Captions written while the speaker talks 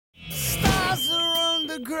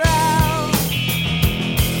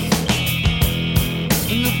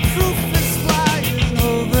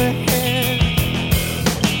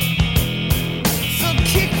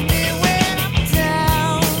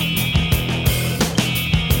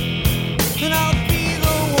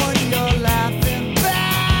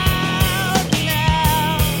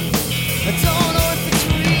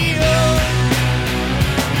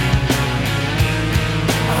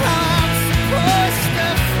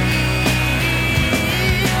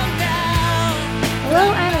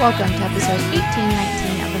welcome to episode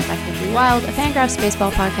 1819 of Effectively Wild, a Fangraphs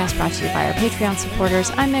baseball podcast brought to you by our Patreon supporters.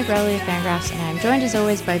 I'm Meg Riley of Fangraphs, and I'm joined as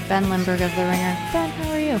always by Ben Lindbergh of The Ringer. Ben,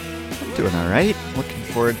 how are you? I'm doing all right. Looking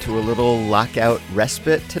forward to a little lockout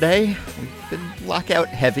respite today. We've been lockout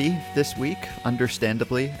heavy this week,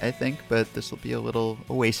 understandably, I think, but this will be a little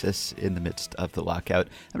oasis in the midst of the lockout.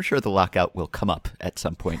 I'm sure the lockout will come up at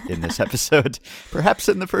some point in this episode, perhaps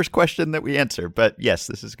in the first question that we answer. But yes,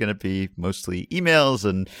 this is going to be mostly emails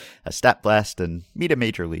and a stat blast and meet a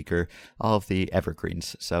major leaguer, all of the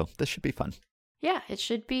evergreens. So this should be fun. Yeah, it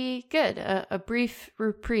should be good. A brief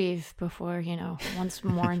reprieve before, once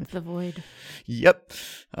more into the void. Yep.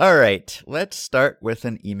 All right. Let's start with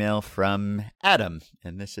an email from Adam.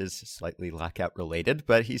 And this is slightly lockout related,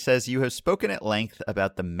 but he says, you have spoken at length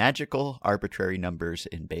about the magical arbitrary numbers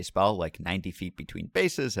in baseball, like 90 feet between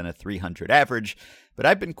bases and a 300 average. But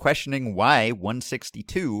I've been questioning why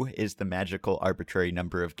 162 is the magical arbitrary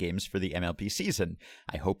number of games for the MLB season.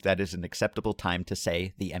 I hope that is an acceptable time to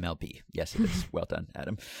say the MLB. Yes, it is. Well done,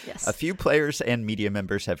 Adam. Yes. A few players and media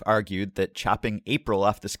members have argued that chopping April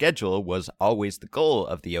off the schedule was always the goal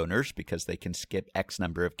of the owners because they can skip X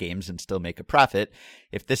number of games and still make a profit.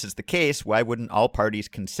 If this is the case, why wouldn't all parties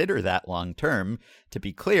consider that long term? To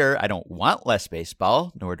be clear, I don't want less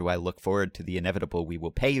baseball, nor do I look forward to the inevitable we will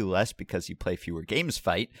pay you less because you play fewer games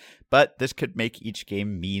fight, but this could make each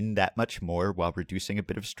game mean that much more while reducing a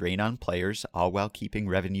bit of strain on players, all while keeping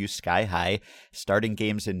revenues sky high. Starting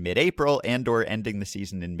games in mid-April and or ending the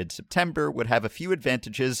season in mid-September would have a few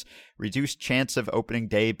advantages: reduced chance of opening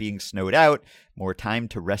day being snowed out, more time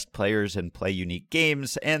to rest players and play unique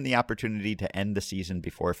games, and the opportunity to end the season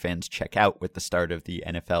before fans check out with the start of the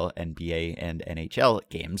NFL, NBA, and NHL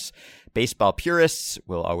games. Baseball purists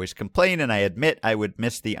will always complain, and I admit I would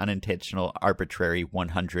miss the unintentional arbitrary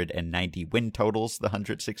 190 win totals the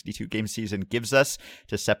 162 game season gives us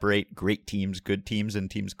to separate great teams, good teams,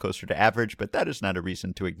 and teams closer to average, but that is not a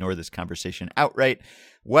reason to ignore this conversation outright.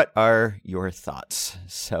 What are your thoughts?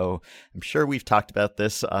 So I'm sure we've talked about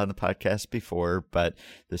this on the podcast before, but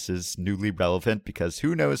this is newly relevant because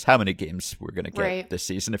who knows how many games we're going to get this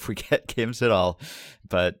season, if we get games at all.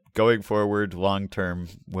 But going forward, long term,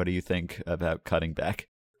 what do you think about cutting back?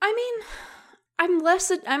 I mean,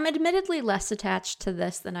 I'm admittedly less attached to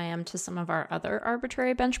this than I am to some of our other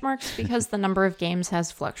arbitrary benchmarks because the number of games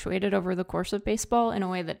has fluctuated over the course of baseball in a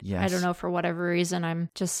way that, yes, I don't know, for whatever reason,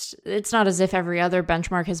 it's not as if every other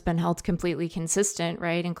benchmark has been held completely consistent,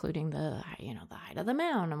 right? Including the height of the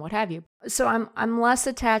mound and what have you. So I'm less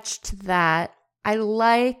attached to that. I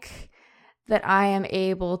like that I am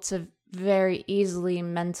able to very easily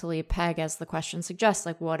mentally peg, as the question suggests,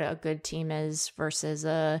 like what a good team is versus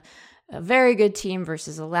a very good team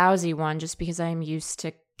versus a lousy one, just because I'm used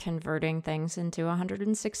to converting things into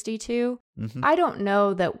 162. Mm-hmm. I don't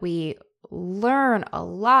know that we learn a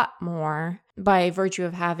lot more by virtue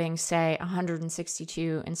of having, say,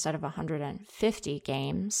 162 instead of 150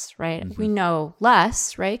 games, right? Mm-hmm. We know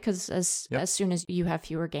less, right? Because as soon as you have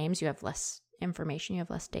fewer games, you have less information, you have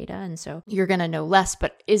less data, and so you're going to know less.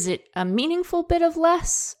 But is it a meaningful bit of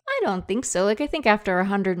less? I don't think so. Like, I think after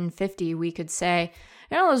 150, we could say,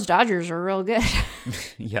 those Dodgers are real good.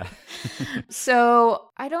 Yeah. So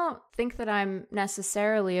I don't think that I'm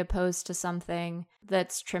necessarily opposed to something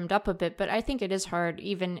that's trimmed up a bit, but I think it is hard,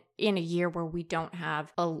 even in a year where we don't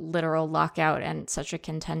have a literal lockout and such a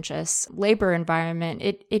contentious labor environment.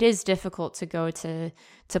 It is difficult to go to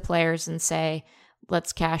players and say,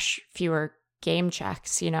 let's cash fewer game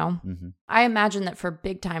checks, Mm-hmm. I imagine that for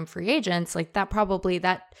big time free agents, like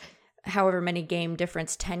that however many game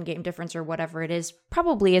difference, 10 game difference or whatever it is,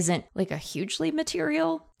 probably isn't like a hugely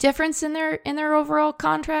material difference in their overall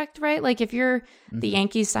contract, right? Like if you're the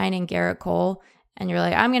Yankees signing Garrett Cole and you're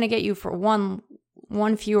like, I'm going to get you for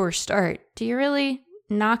one fewer start, do you really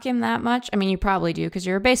knock him that much? I mean, you probably do because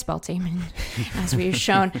you're a baseball team, and as we've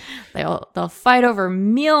shown, they'll fight over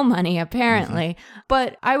meal money apparently. Mm-hmm.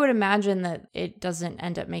 But I would imagine that it doesn't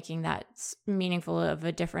end up making that meaningful of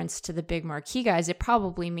a difference to the big marquee guys. It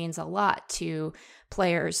probably means a lot to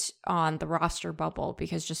players on the roster bubble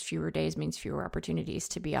because just fewer days means fewer opportunities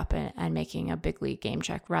to be up and making a big league game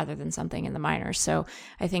check rather than something in the minors. So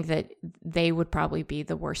I think that they would probably be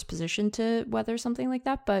the worst position to weather something like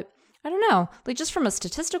that. But I don't know, like just from a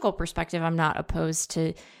statistical perspective, I'm not opposed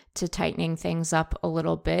to tightening things up a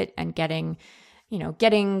little bit and getting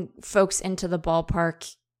folks into the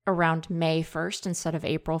ballpark around May 1st instead of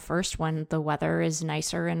April 1st when the weather is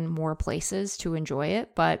nicer in more places to enjoy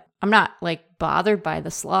it. But I'm not like bothered by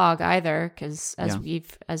the slog either, because as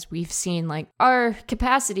we've seen, like our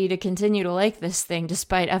capacity to continue to like this thing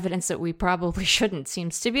despite evidence that we probably shouldn't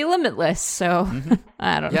seems to be limitless. So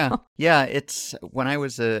I don't know. Yeah, it's when I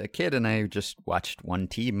was a kid and I just watched one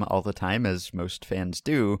team all the time, as most fans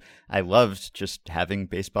do, I loved just having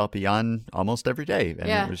baseball be on almost every day. And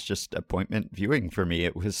it was just appointment viewing for me.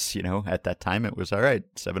 It was, at that time it was all right,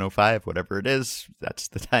 7:05, whatever it is, that's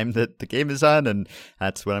the time that the game is on, and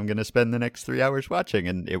that's what I'm going to spend the next 3 hours watching.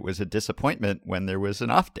 And it was a disappointment when there was an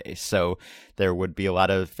off day. So there would be a lot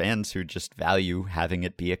of fans who just value having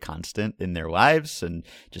it be a constant in their lives and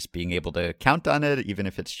just being able to count on it, even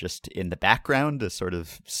if it's just in the background, a sort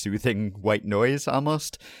of soothing white noise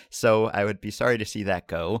almost. So I would be sorry to see that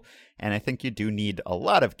go. And I think you do need a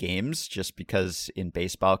lot of games, just because in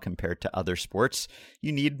baseball, compared to other sports,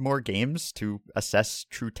 you need more games to assess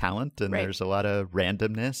true talent. And there's a lot of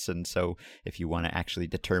randomness. And so if you want to actually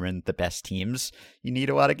determine the best teams, you need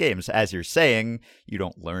a lot of games. As you're saying, you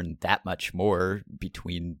don't learn that much more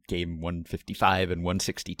between game 155 and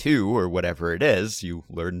 162 or whatever it is. You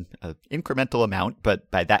learn an incremental amount, but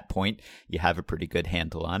by that point, you have a pretty good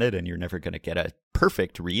handle on it, and you're never going to get a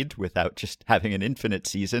perfect read without just having an infinite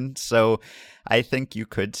season. So I think you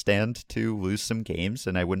could stand to lose some games,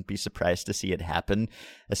 and I wouldn't be surprised to see it happen,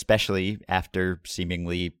 especially after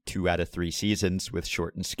seemingly 2 out of 3 seasons with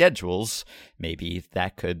shortened schedules. Maybe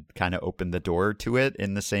that could kind of open the door to it,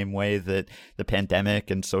 in the same way that the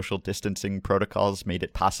pandemic and social distancing protocols made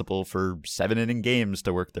it possible for 7-inning games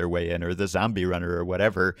to work their way in, or the zombie runner or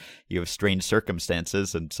whatever. You have strange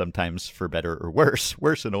circumstances, and sometimes for better or worse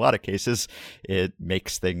in a lot of cases, it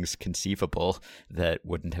makes things conceivable that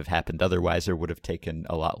wouldn't have happened otherwise, or would have taken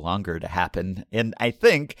a lot longer to happen. And I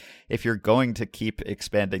think if you're going to keep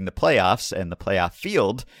expanding the playoffs and the playoff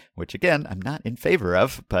field, which again, I'm not in favor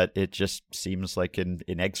of, but it just seems like an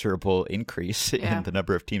inexorable increase in the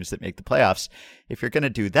number of teams that make the playoffs. If you're going to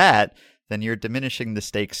do that, then you're diminishing the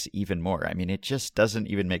stakes even more. I mean, it just doesn't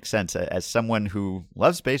even make sense. As someone who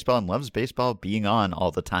loves baseball and loves baseball being on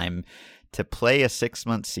all the time, to play a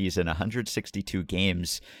 6-month season, 162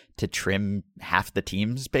 games, to trim half the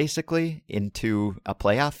teams basically into a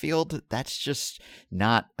playoff field, that's just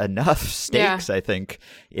not enough stakes, I think,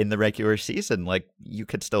 in the regular season. Like, you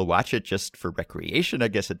could still watch it just for recreation. I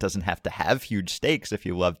guess it doesn't have to have huge stakes if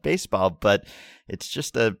you love baseball, but it's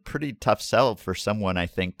just a pretty tough sell for someone, I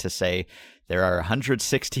think, to say there are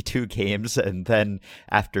 162 games, and then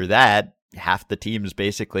after that, half the teams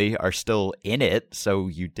basically are still in it, so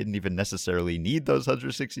you didn't even necessarily need those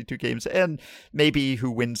 162 games. And maybe who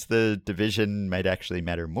wins the division might actually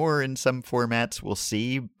matter more in some formats. We'll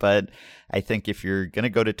see. But I think if you're going to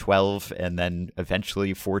go to 12 and then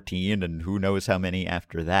eventually 14 and who knows how many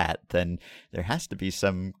after that, then there has to be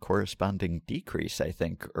some corresponding decrease, I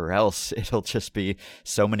think, or else it'll just be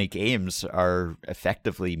so many games are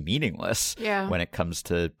effectively meaningless when it comes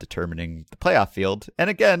to determining the playoff field. And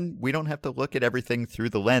again, we don't have to look at everything through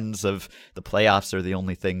the lens of the playoffs are the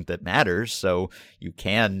only thing that matters. So you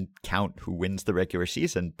can count who wins the regular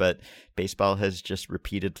season, but baseball has just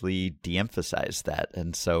repeatedly de-emphasized that.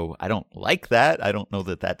 And so I don't like that. I don't know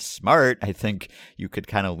that that's smart. I think you could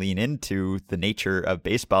kind of lean into the nature of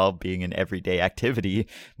baseball being an everyday activity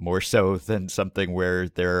more so than something where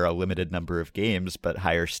there are a limited number of games but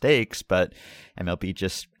higher stakes. But MLB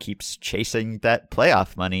just keeps chasing that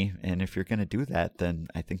playoff money. And if you're going to do that, then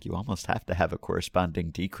I think you almost have to have a corresponding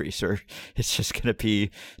decrease, or it's just going to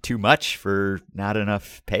be too much for not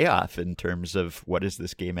enough payoff in terms of what is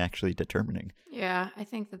this game actually determining. Yeah, I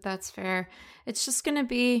think that that's fair. It's just going to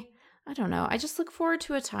be, I don't know. I just look forward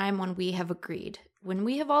to a time when we have agreed. When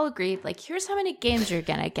we have all agreed, like, here's how many games you're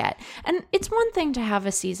going to get. And it's one thing to have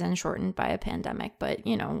a season shortened by a pandemic, but,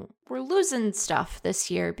 we're losing stuff this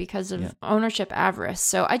year because of ownership avarice.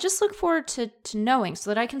 So I just look forward to knowing so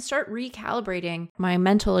that I can start recalibrating my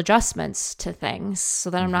mental adjustments to things so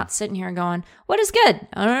that I'm not sitting here going, what is good?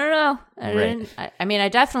 I don't know. I mean, I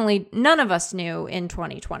definitely, none of us knew in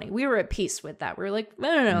 2020. We were at peace with that. We were like,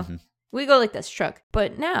 I don't know. We go like this, shrug.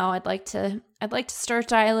 But now I'd like to start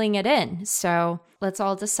dialing it in. So let's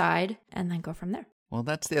all decide and then go from there. Well,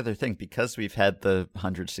 that's the other thing. Because we've had the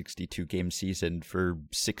 162-game season for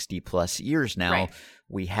 60-plus years now,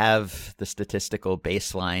 we have the statistical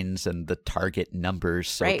baselines and the target numbers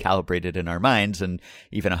so calibrated in our minds. And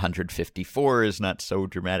even 154 is not so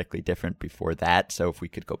dramatically different before that. So if we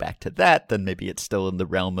could go back to that, then maybe it's still in the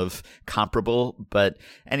realm of comparable. But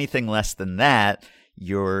anything less than that,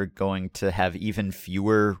 you're going to have even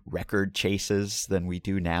fewer record chases than we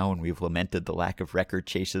do now, and we've lamented the lack of record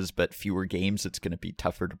chases, but fewer games, it's going to be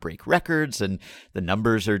tougher to break records, and the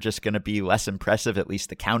numbers are just going to be less impressive, at least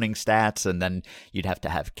the counting stats, and then you'd have to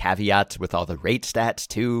have caveats with all the rate stats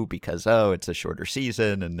too, because, it's a shorter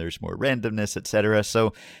season, and there's more randomness, etc.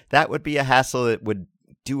 So that would be a hassle. It would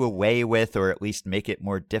do away with, or at least make it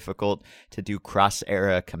more difficult to do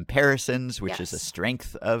cross-era comparisons, which is a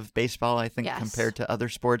strength of baseball, I think, compared to other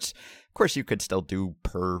sports. Of course, you could still do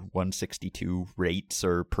per 162 rates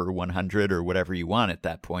or per 100 or whatever you want at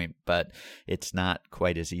that point, but it's not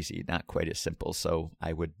quite as easy, not quite as simple. So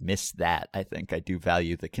I would miss that. I think I do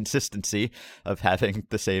value the consistency of having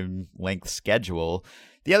the same length schedule.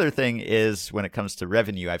 The other thing is, when it comes to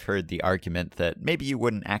revenue, I've heard the argument that maybe you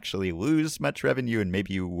wouldn't actually lose much revenue and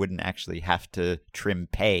maybe you wouldn't actually have to trim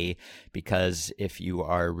pay, because if you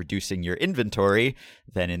are reducing your inventory,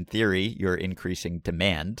 then in theory, you're increasing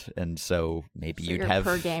demand. And so maybe you'd have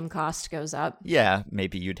per game cost goes up. Yeah,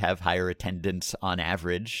 maybe you'd have higher attendance on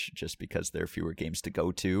average just because there are fewer games to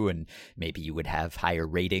go to. And maybe you would have higher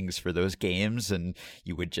ratings for those games, and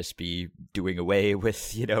you would just be doing away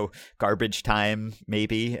with, garbage time,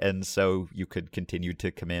 maybe. And so you could continue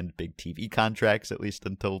to command big TV contracts, at least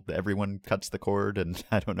until everyone cuts the cord. And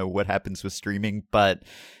I don't know what happens with streaming, but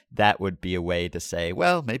that would be a way to say,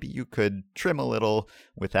 well, maybe you could trim a little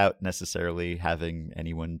without necessarily having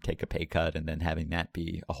anyone take a pay cut and then having that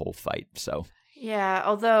be a whole fight. So yeah,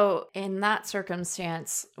 although in that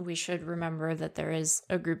circumstance, we should remember that there is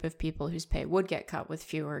a group of people whose pay would get cut with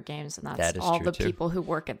fewer games, and that's all the people who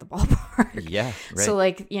work at the ballpark. Yeah, right.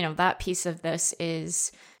 So that piece of this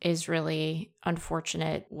is really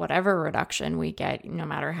unfortunate. Whatever reduction we get, no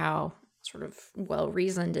matter how sort of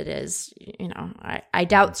well-reasoned it is, I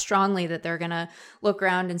doubt strongly that they're going to look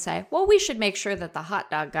around and say, well, we should make sure that the hot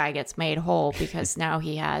dog guy gets made whole because now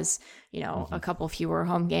he has, a couple fewer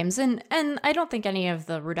home games. And I don't think any of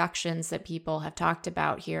the reductions that people have talked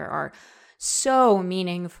about here are so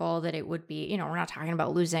meaningful that it would be, we're not talking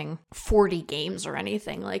about losing 40 games or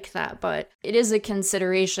anything like that, but it is a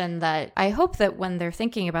consideration that I hope that when they're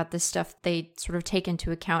thinking about this stuff, they sort of take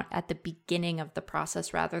into account at the beginning of the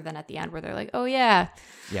process rather than at the end where they're like, oh yeah,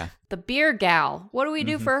 the beer gal, what do we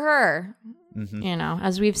do for her?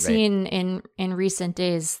 As we've seen in recent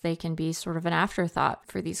days, they can be sort of an afterthought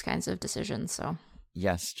for these kinds of decisions. So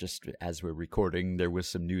yes, just as we're recording, there was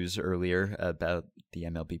some news earlier about the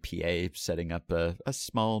MLBPA setting up a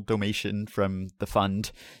small donation from the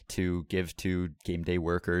fund to give to game day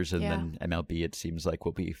workers, and then MLB, it seems like,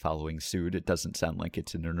 will be following suit. It doesn't sound like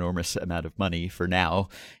it's an enormous amount of money for now,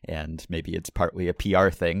 and maybe it's partly a PR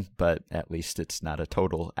thing, but at least it's not a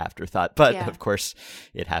total afterthought. But of course,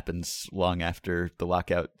 it happens long after the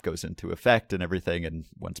lockout goes into effect and everything, and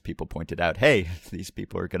once people pointed out, hey, these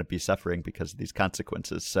people are going to be suffering because of these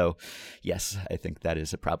consequences. So yes, I think that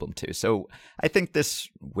is a problem too. So I think this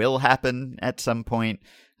will happen at some point.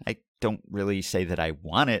 I don't really say that I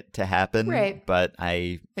want it to happen, but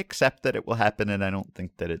I accept that it will happen, and I don't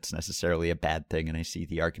think that it's necessarily a bad thing, and I see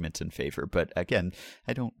the arguments in favor. But again,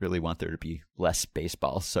 I don't really want there to be less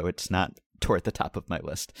baseball, so it's not toward the top of my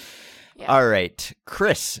list. Yeah. All right.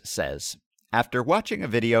 Chris says, after watching a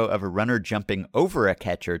video of a runner jumping over a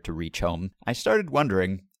catcher to reach home, I started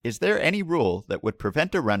wondering, is there any rule that would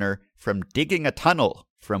prevent a runner from digging a tunnel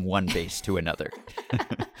from one base to another?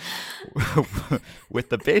 With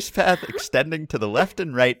the base path extending to the left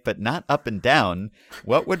and right, but not up and down,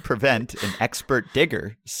 what would prevent an expert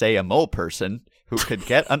digger, say a mole person, who could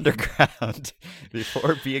get underground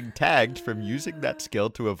before being tagged from using that skill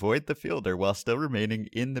to avoid the fielder while still remaining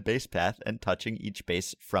in the base path and touching each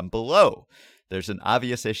base from below? There's an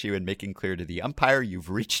obvious issue in making clear to the umpire you've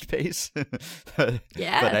reached base. But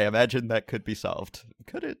I imagine that could be solved.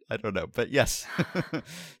 Could it? I don't know. But yes.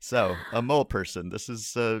 So, a mole person. This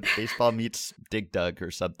is baseball meets Dig Dug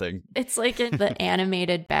or something. It's like in the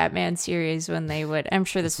animated Batman series when they would, I'm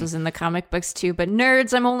sure this was in the comic books too, but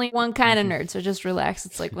nerds, I'm only one kind of nerd, so just relax.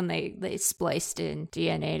 It's like when they spliced in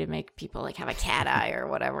DNA to make people like have a cat eye or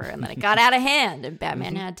whatever, and then it got out of hand and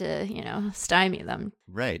Batman had to, stymie them.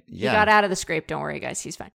 Right. Yeah. He got out of the scrape. Don't worry, guys.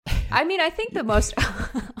 He's fine. I mean, I think the most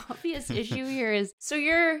obvious issue here is,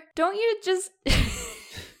 don't you just...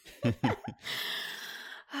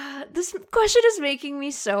 This question is making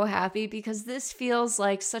me so happy because this feels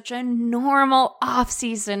like such a normal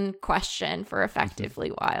off-season question for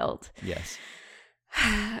Effectively Wild. Yes.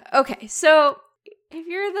 Okay, so if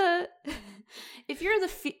you're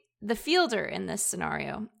the fielder in this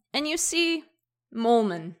scenario and you see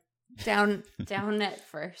Moleman down at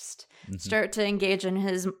first, start to engage in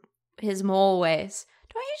his mole ways,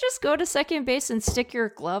 don't you just go to second base and stick your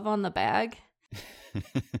glove on the bag?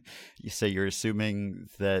 So you're assuming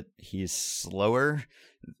that he's slower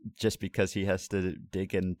just because he has to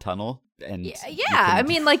dig and tunnel? And I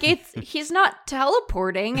mean, like, he's not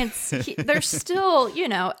teleporting. There's still,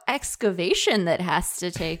 excavation that has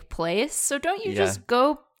to take place. So don't you just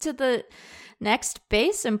go to the next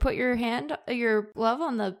base and put your glove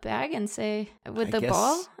on the bag and say, with the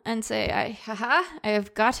ball, and say, I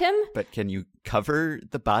have got him. But can you cover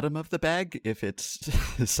the bottom of the bag if it's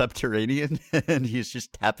subterranean and he's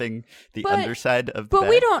just tapping the underside of the bag? But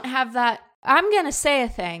we don't have that. I'm going to say a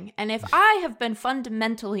thing, and if I have been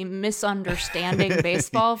fundamentally misunderstanding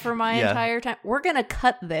baseball for my entire time, we're going to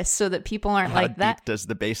cut this so that people aren't like that. How deep does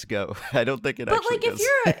the base go? I don't think it actually goes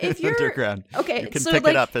if you're underground. Okay, you can pick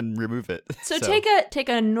it up and remove it. So take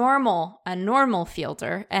a normal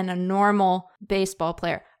fielder and a normal baseball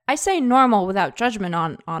player. I say normal without judgment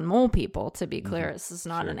on mole people, to be clear. This is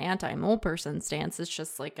not an anti-mole person stance. It's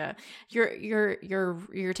just like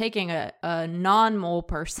you're taking a non-mole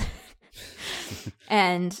person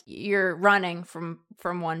and you're running from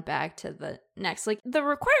one bag to the next. Like, the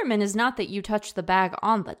requirement is not that you touch the bag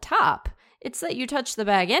on the top. It's that you touch the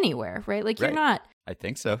bag anywhere, right? Like, you're not. I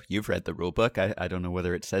think so. You've read the rule book. I don't know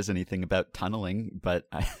whether it says anything about tunneling, but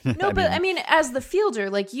I mean, as the fielder,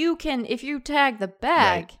 like, you can, if you tag the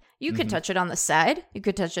bag, you could touch it on the side. You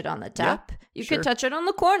could touch it on the top. You could touch it on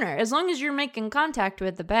the corner, as long as you're making contact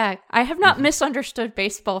with the bag. I have not misunderstood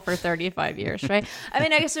baseball for 35 years, right? I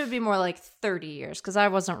mean, I guess it would be more like 30 years, because I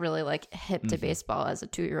wasn't really like hip to baseball as a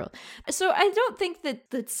 2-year-old. So I don't think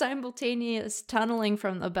that simultaneous tunneling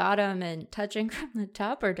from the bottom and touching from the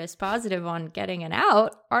top are dispositive on getting an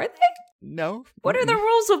out, are they? No. What are the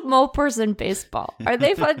rules of mole person baseball? Are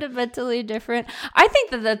they fundamentally different? I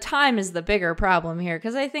think that the time is the bigger problem here,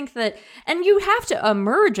 because I think that, and you have to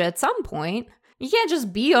emerge at some point. You can't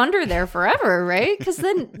just be under there forever, right? Because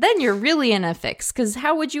then you're really in a fix. Because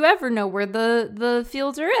how would you ever know where the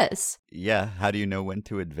fielder is? Yeah, how do you know when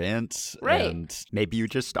to advance? Right. And maybe you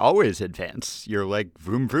just always advance. You're like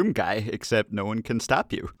vroom vroom guy, except no one can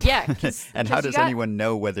stop you. Yeah. And how does anyone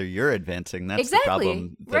know whether you're advancing? That's the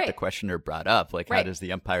problem that the questioner brought up. Like, how does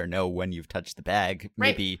the umpire know when you've touched the bag?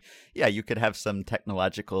 Maybe, you could have some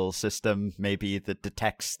technological system maybe that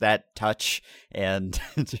detects that touch and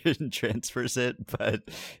transfers it. But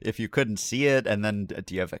if you couldn't see it, and then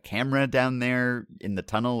do you have a camera down there in the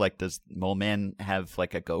tunnel? Like, does Mole Man have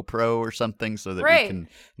like a GoPro or something so that we can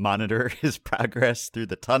monitor his progress through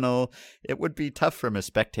the tunnel? It would be tough from a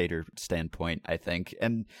spectator standpoint, I think.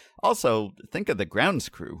 And also think of the grounds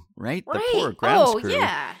crew, right? The poor grounds crew.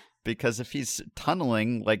 Yeah. Because if he's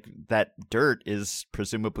tunneling, like, that dirt is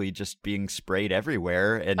presumably just being sprayed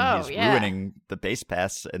everywhere, and he's ruining the base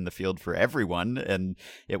pass in the field for everyone, and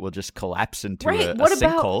it will just collapse into a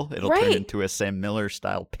sinkhole. It'll turn into a Sam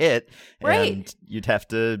Miller-style pit, and you'd have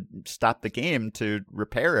to stop the game to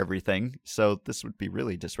repair everything. So this would be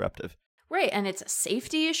really disruptive. Right, and it's a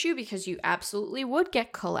safety issue because you absolutely would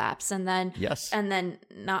get collapse, and then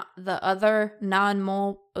not the other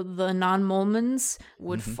non-Molemans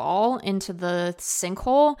would fall into the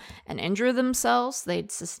sinkhole and injure themselves. They'd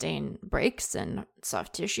sustain breaks and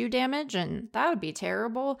soft tissue damage, and that would be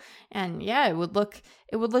terrible. And it would look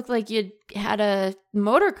like you'd had a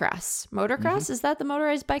motocross. Is that the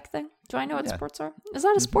motorized bike thing? Do I know what sports are? Is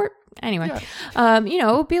that a sport? Anyway, it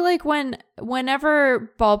would be like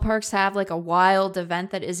whenever ballparks have like a wild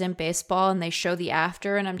event that is in baseball and they show the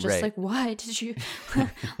after, and I'm just like, why did you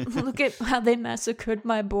look at how they massacred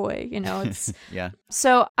my boy? It's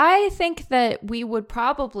So I think that we would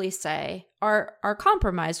probably say our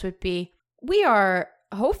compromise would be, we are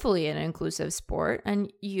hopefully an inclusive sport,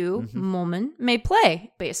 and you, Moleman, may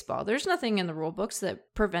play baseball. There's nothing in the rule books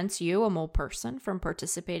that prevents you, a mole person, from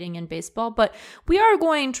participating in baseball, but we are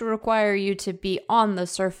going to require you to be on the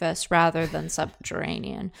surface rather than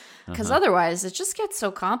subterranean, because otherwise it just gets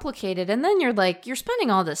so complicated, and then you're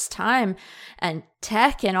spending all this time and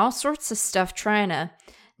tech and all sorts of stuff trying to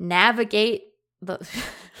navigate the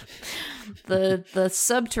the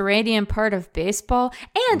subterranean part of baseball,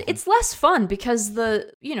 and it's less fun because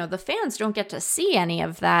the fans don't get to see any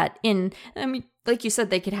of that. Like you said,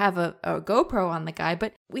 they could have a GoPro on the guy,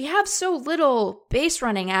 but we have so little base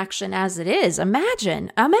running action as it is.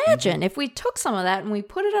 Imagine if we took some of that and we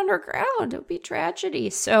put it underground. It would be tragedy.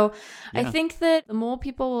 So I think that the mole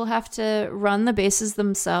people will have to run the bases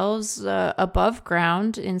themselves above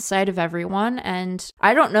ground in sight of everyone. And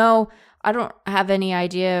I don't know. I don't have any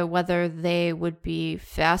idea whether they would be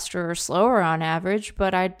faster or slower on average,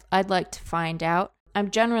 but I'd like to find out.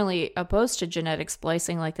 I'm generally opposed to genetic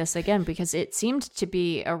splicing like this again because it seemed to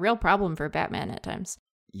be a real problem for Batman at times.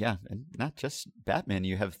 Yeah, and not just Batman.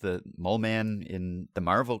 You have the Mole Man in the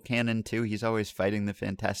Marvel canon, too. He's always fighting the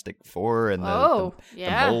Fantastic Four and the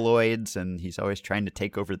Moloids, and he's always trying to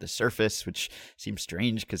take over the surface, which seems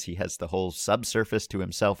strange because he has the whole subsurface to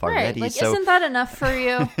himself already. Right, isn't that enough for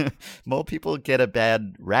you? Mole people get a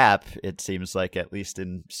bad rap, it seems like, at least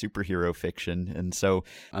in superhero fiction. And so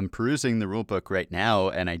I'm perusing the rulebook right now,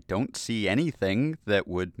 and I don't see anything that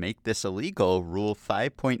would make this illegal. Rule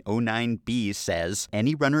 5.09b says,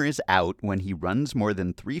 any runner is out when he runs more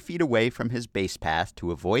than 3 feet away from his base path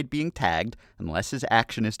to avoid being tagged, unless his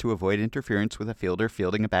action is to avoid interference with a fielder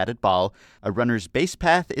fielding a batted ball. A runner's base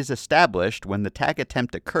path is established when the tag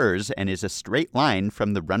attempt occurs and is a straight line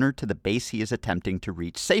from the runner to the base he is attempting to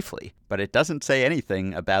reach safely. But it doesn't say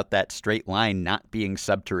anything about that straight line not being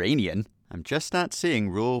subterranean. I'm just not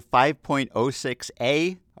seeing Rule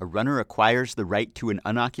 5.06a. A runner acquires the right to an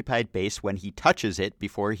unoccupied base when he touches it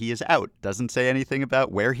before he is out. Doesn't say anything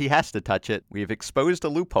about where he has to touch it. We have exposed a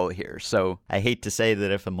loophole here. So I hate to say that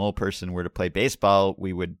if a mole person were to play baseball,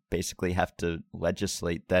 we would basically have to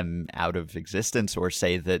legislate them out of existence or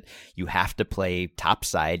say that you have to play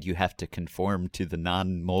topside, you have to conform to the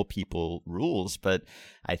non-mole people rules. But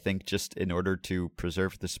I think just in order to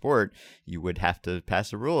preserve the sport, you would have to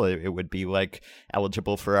pass a rule. It would be like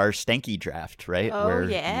eligible for our Stanky draft, right? Oh, where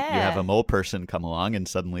yeah. you have a mole person come along and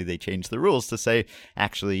suddenly they change the rules to say,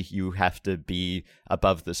 actually, you have to be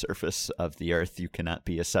above the surface of the earth. You cannot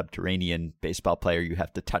be a subterranean baseball player. You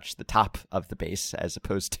have to touch the top of the base as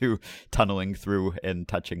opposed to tunneling through and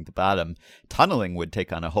touching the bottom. Tunneling would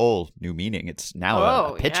take on a whole new meaning. It's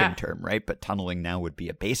now a pitching term, right? But tunneling now would be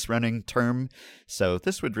a base running term. So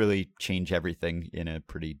this would really change everything in a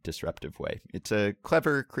pretty disruptive way. It's a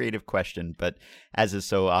clever, creative question, but as is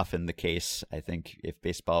so often the case, I think if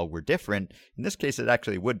baseball were different, in this case it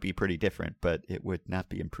actually would be pretty different, but it would not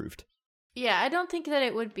be improved. Yeah, I don't think that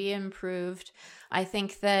it would be improved. I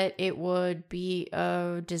think that it would be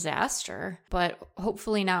a disaster, but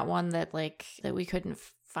hopefully not one that we couldn't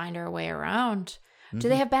find our way around. Mm-hmm. Do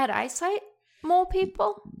they have bad eyesight, mole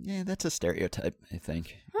people? Yeah, that's a stereotype, I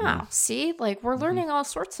think. Oh, yeah. See, we're learning all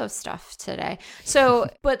sorts of stuff today. So,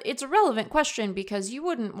 but it's a relevant question because you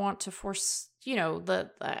wouldn't want to force,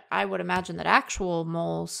 I would imagine that actual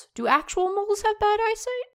moles have bad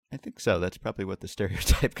eyesight? I think so. That's probably what the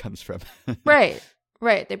stereotype comes from. Right.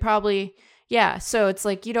 They probably, yeah. So it's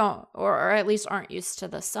like you don't, or at least aren't used to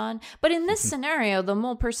the sun. But in this scenario, the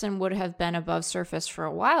mole person would have been above surface for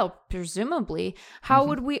a while, presumably.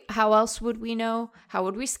 How else would we know? How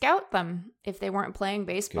would we scout them if they weren't playing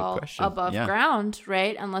baseball above ground,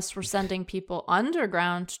 right? Unless we're sending people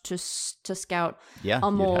underground to scout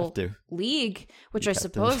a mole league, which I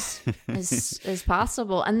suppose is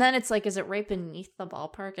possible. And then it's like, is it right beneath the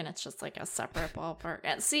ballpark? And it's just like a separate ballpark.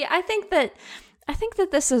 And see, I think that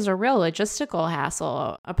this is a real logistical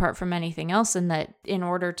hassle apart from anything else, and that in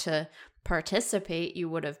order to participate, you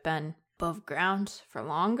would have been above ground for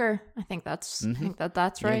longer. I think that's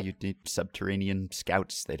right. Yeah, you'd need subterranean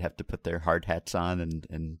scouts. They'd have to put their hard hats on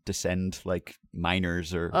and descend like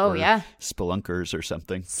miners or spelunkers or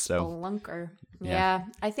something. Spelunker. Yeah.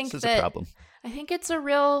 I think this is a problem. I think it's a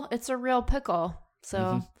real pickle.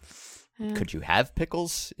 So Yeah. Could you have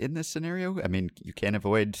pickles in this scenario? I mean, you can't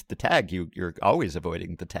avoid the tag. You're always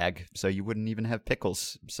avoiding the tag, so you wouldn't even have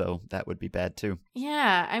pickles. So that would be bad too.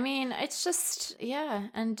 Yeah, I mean, it's just,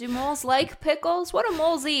 And do moles like pickles? What do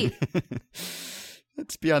moles eat?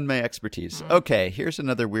 It's beyond my expertise. Okay, here's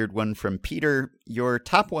another weird one from Peter. Your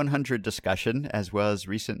top 100 discussion, as well as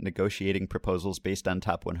recent negotiating proposals based on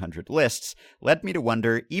top 100 lists, led me to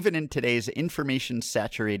wonder, even in today's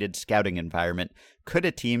information-saturated scouting environment, could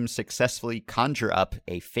a team successfully conjure up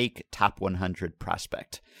a fake top 100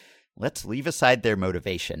 prospect? Let's leave aside their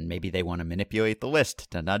motivation. Maybe they want to manipulate the list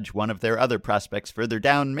to nudge one of their other prospects further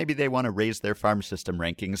down. Maybe they want to raise their farm system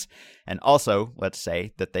rankings. And also, let's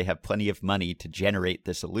say that they have plenty of money to generate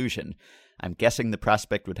this illusion. I'm guessing the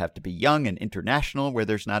prospect would have to be young and international, where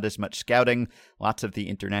there's not as much scouting. Lots of the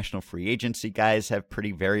international free agency guys have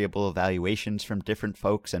pretty variable evaluations from different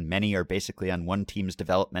folks, and many are basically on one team's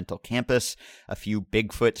developmental campus. A few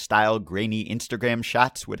Bigfoot-style grainy Instagram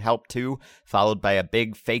shots would help too, followed by a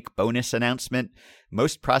big fake bonus announcement.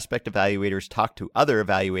 Most prospect evaluators talk to other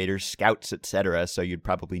evaluators, scouts, etc., so you'd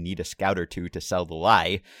probably need a scout or two to sell the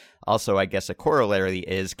lie. Also, I guess a corollary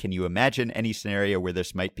is, can you imagine any scenario where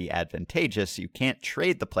this might be advantageous? You can't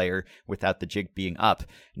trade the player without the jig being up,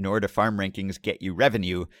 nor do farm rankings get you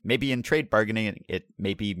revenue. Maybe in trade bargaining, it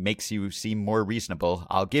maybe makes you seem more reasonable.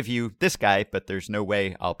 I'll give you this guy, but there's no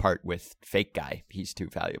way I'll part with fake guy. He's too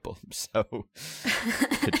valuable. So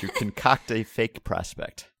could you concoct a fake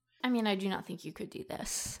prospect? I mean, I do not think you could do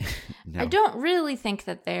this. No. I don't really think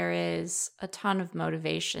that there is a ton of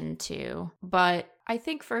motivation to, but I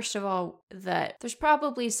think, first of all, that there's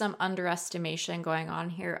probably some underestimation going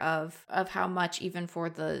on here of how much, even for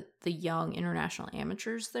the young international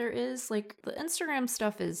amateurs, there is. Like, the Instagram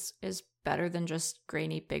stuff is better than just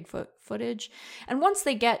grainy Bigfoot footage. And once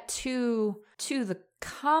they get to the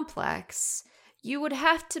complex, you would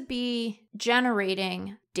have to be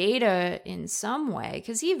generating data in some way,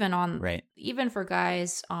 because even for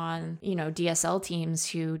guys on, DSL teams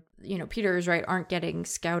who, Peter is right, aren't getting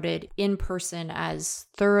scouted in person as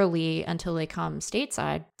thoroughly until they come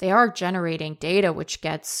stateside, they are generating data which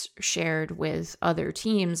gets shared with other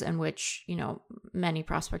teams, and which, many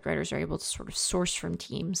prospect writers are able to sort of source from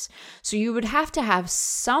teams. So you would have to have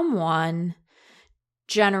someone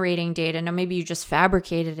generating data. Now, maybe you just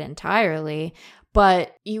fabricate it entirely,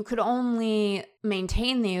 but you could only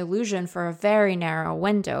maintain the illusion for a very narrow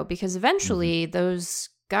window, because eventually those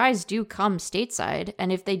guys do come stateside.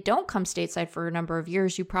 And if they don't come stateside for a number of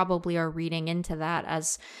years, you probably are reading into that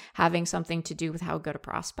as having something to do with how good a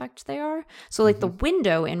prospect they are. So like the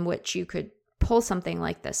window in which you could pull something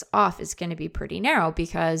like this off is going to be pretty narrow,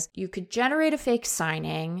 because you could generate a fake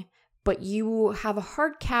signing, but you have a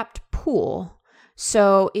hard capped pool.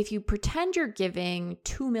 So if you pretend you're giving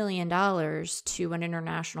 $2 million to an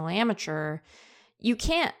international amateur, you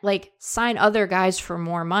can't sign other guys for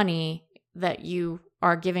more money that you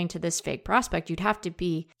are giving to this fake prospect. You'd have to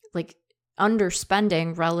be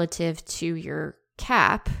underspending relative to your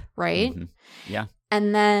cap, right? Yeah.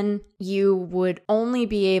 And then you would only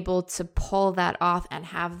be able to pull that off and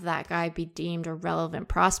have that guy be deemed a relevant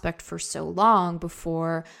prospect for so long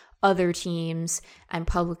before other teams and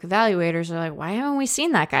public evaluators are like, why haven't we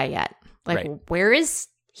seen that guy yet? Where is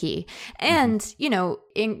he? And,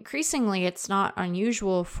 increasingly, it's not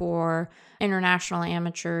unusual for international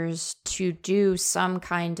amateurs to do some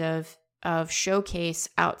kind of showcase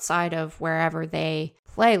outside of wherever they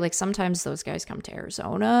play. Like, sometimes those guys come to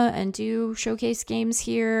Arizona and do showcase games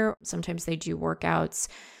here. Sometimes they do workouts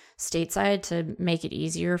stateside to make it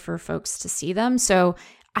easier for folks to see them. So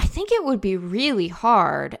I think it would be really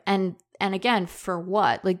hard. And again, for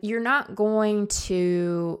what? You're not going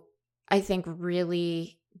to, I think,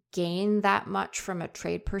 really gain that much from a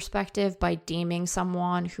trade perspective by deeming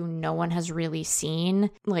someone who no one has really seen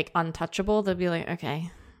untouchable. They'll be like, okay,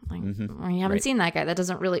 we haven't seen that guy. That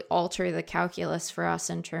doesn't really alter the calculus for us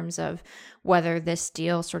in terms of whether this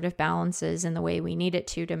deal sort of balances in the way we need it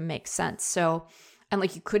to make sense. So, and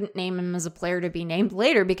you couldn't name him as a player to be named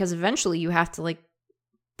later, because eventually you have to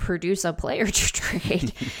produce a player to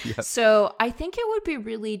trade. Yep. So I think it would be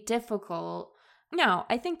really difficult. No,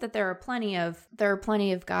 I think that there are plenty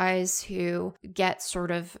of guys who get sort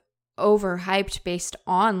of overhyped based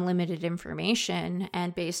on limited information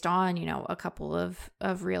and based on, a couple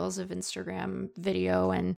of reels of Instagram video,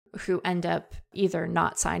 and who end up either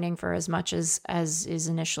not signing for as much as is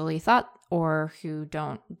initially thought, or who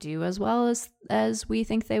don't do as well as we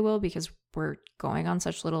think they will, because we're going on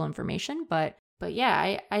such little information. But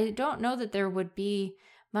yeah, I don't know that there would be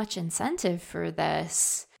much incentive for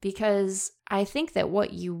this, because I think that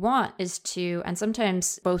what you want is to, and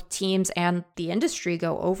sometimes both teams and the industry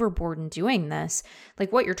go overboard in doing this,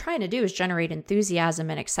 what you're trying to do is generate enthusiasm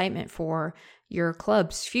and excitement for your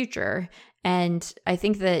club's future. And I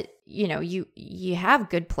think that, you have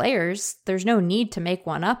good players. There's no need to make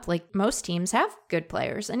one up. Most teams have good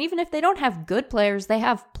players. And even if they don't have good players, they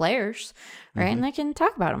have players, right? And they can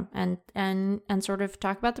talk about them and sort of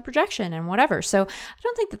talk about the projection and whatever. So I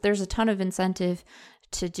don't think that there's a ton of incentive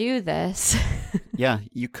to do this. Yeah,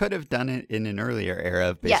 you could have done it in an earlier era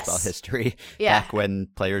of baseball history, back when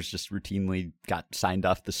players just routinely got signed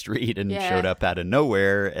off the street and showed up out of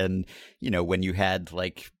nowhere. And, when you had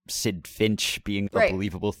Sid Finch being a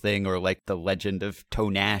believable thing, or the legend of Toe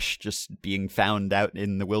Nash just being found out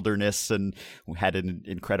in the wilderness and had an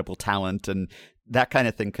incredible talent. And that kind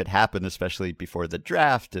of thing could happen, especially before the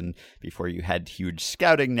draft and before you had huge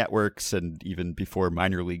scouting networks, and even before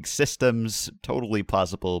minor league systems. Totally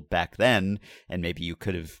plausible back then. And maybe you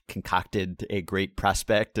could have concocted a great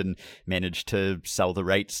prospect and managed to sell the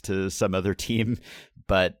rights to some other team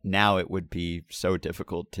But now it would be so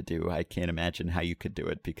difficult to do. I can't imagine how you could do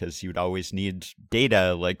it because you'd always need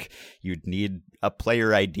data. Like you'd need a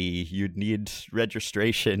player ID, you'd need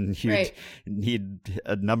registration, you'd need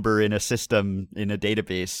a number in a system in a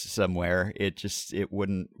database somewhere. It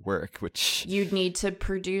wouldn't work, which you'd need to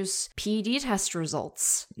produce PED test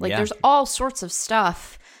results. Like there's all sorts of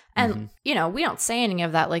stuff. And, we don't say any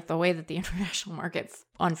of that, like the way that the international market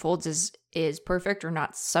unfolds is perfect or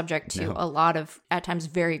not subject to a lot of, at times,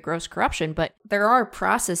 very gross corruption. But there are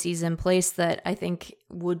processes in place that I think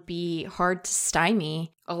would be hard to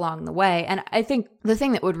stymie along the way. And I think the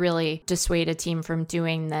thing that would really dissuade a team from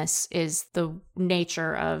doing this is the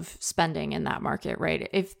nature of spending in that market, right?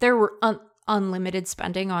 If there were unlimited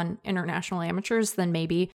spending on international amateurs, then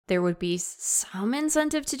maybe there would be some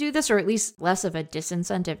incentive to do this, or at least less of a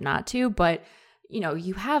disincentive not to. But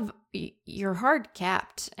you're hard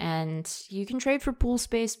capped and you can trade for pool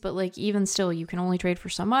space, but like even still you can only trade for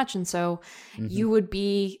so much. And so you would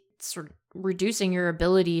be sort of reducing your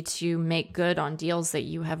ability to make good on deals that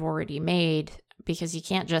you have already made, because you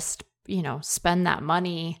can't just spend that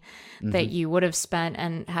money that you would have spent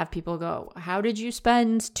and have people go, how did you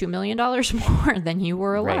spend $2 million more than you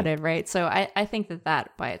were allotted, right? So I think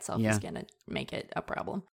that by itself is going to make it a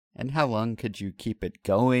problem. And how long could you keep it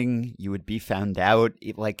going? You would be found out.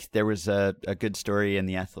 Like there was a good story in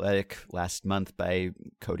The Athletic last month by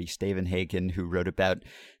Cody Stavenhagen, who wrote about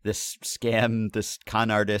this scam, this con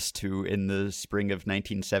artist who in the spring of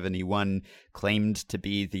 1971 claimed to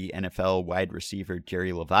be the NFL wide receiver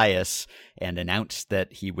Jerry Levias and announced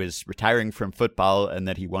that he was retiring from football and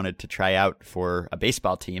that he wanted to try out for a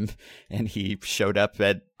baseball team. And he showed up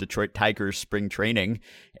at Detroit Tigers spring training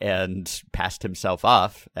and passed himself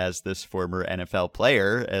off as this former NFL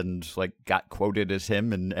player and like got quoted as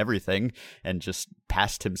him and everything and just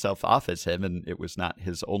passed himself off as him. And it was not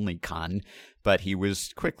his only con, but he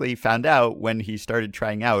was quickly found out when he started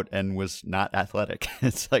trying out and was not athletic.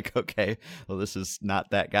 It's like, okay, well, this is not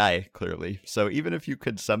that guy, clearly. So even if you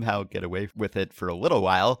could somehow get away with it for a little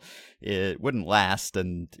while, it wouldn't last.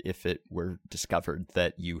 And if it were discovered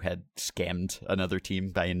that you had scammed another team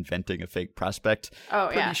by inventing a fake prospect,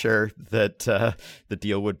 pretty sure that the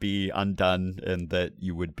deal would be undone and that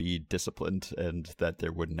you would be disciplined and that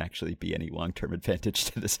there wouldn't actually be any long-term advantage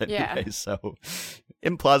to this anyway. So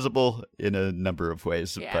implausible in a number of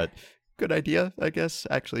ways, but good idea, I guess.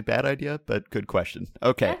 Actually, bad idea, but good question.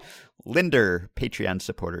 Okay. Linder, Patreon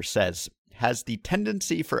supporter, says, has the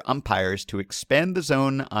tendency for umpires to expand the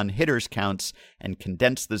zone on hitters' counts and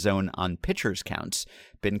condense the zone on pitchers' counts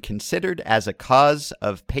been considered as a cause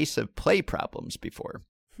of pace of play problems before?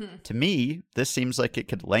 To me, this seems like it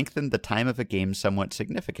could lengthen the time of a game somewhat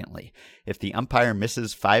significantly. If the umpire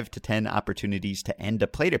misses 5 to 10 opportunities to end a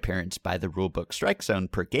plate appearance by the rulebook strike zone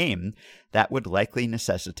per game, that would likely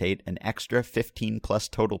necessitate an extra 15-plus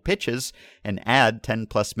total pitches and add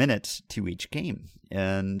 10-plus minutes to each game.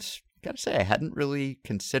 And gotta say, I hadn't really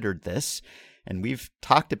considered this. And we've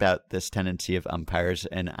talked about this tendency of umpires,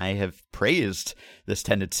 and I have praised this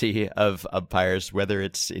tendency of umpires, whether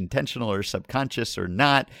it's intentional or subconscious or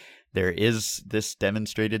not. There is this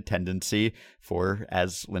demonstrated tendency for,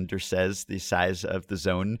 as Linder says, the size of the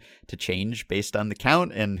zone to change based on the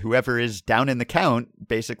count, and whoever is down in the count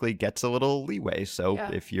basically gets a little leeway. So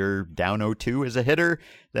if you're down 0-2 as a hitter,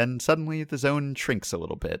 then suddenly the zone shrinks a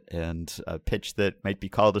little bit, and a pitch that might be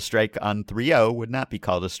called a strike on 3-0 would not be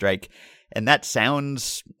called a strike. And that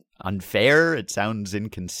sounds unfair, it sounds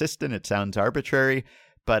inconsistent, it sounds arbitrary,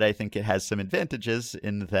 but I think it has some advantages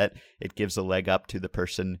in that it gives a leg up to the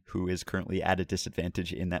person who is currently at a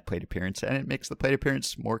disadvantage in that plate appearance, and it makes the plate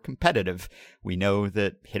appearance more competitive. We know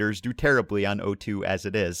that hitters do terribly on 0-2 as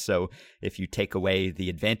it is, so if you take away the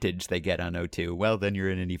advantage they get on 0-2, well, then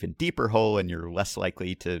you're in an even deeper hole and you're less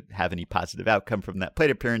likely to have any positive outcome from that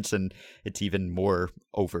plate appearance, and it's even more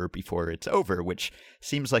over before it's over, which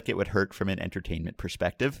seems like it would hurt from an entertainment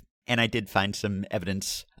perspective. And I did find some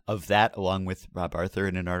evidence of that, along with Rob Arthur,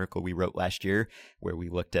 in an article we wrote last year, where we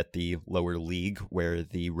looked at the lower league where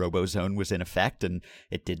the RoboZone was in effect, and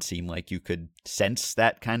it did seem like you could sense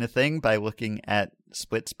that kind of thing by looking at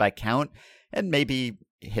splits by count, and maybe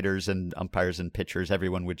hitters and umpires and pitchers,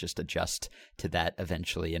 everyone would just adjust to that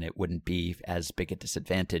eventually, and it wouldn't be as big a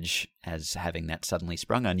disadvantage as having that suddenly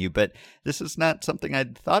sprung on you. But this is not something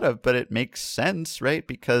I'd thought of, but it makes sense, right?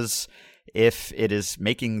 Because if it is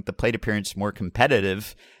making the plate appearance more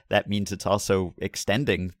competitive, that means it's also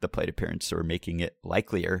extending the plate appearance or making it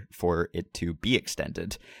likelier for it to be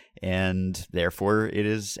extended. And therefore, it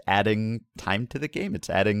is adding time to the game. It's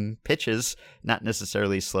adding pitches, not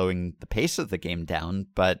necessarily slowing the pace of the game down.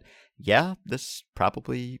 But yeah, this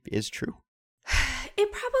probably is true.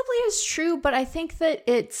 It probably is true, but I think that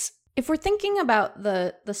if we're thinking about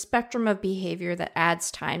the spectrum of behavior that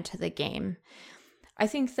adds time to the game, I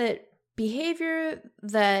think that behavior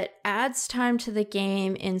that adds time to the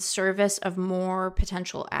game in service of more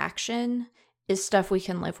potential action is stuff we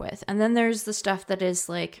can live with. And then there's the stuff that is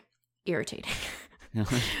like irritating.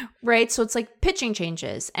 Right? So it's like pitching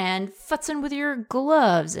changes and futzing with your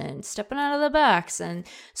gloves and stepping out of the box. And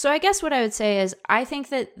so I guess what I would say is I think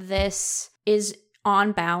that this is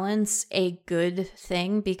on balance a good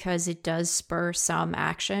thing because it does spur some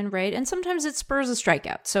action, right? And sometimes it spurs a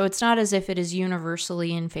strikeout. So it's not as if it is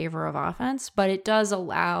universally in favor of offense, but it does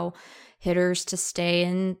allow hitters to stay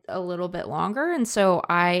in a little bit longer. And so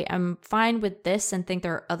I am fine with this and think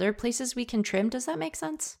there are other places we can trim. Does that make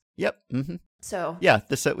sense? Yep. Mm-hmm. So yeah,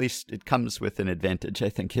 this at least it comes with an advantage. I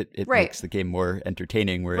think it right. makes the game more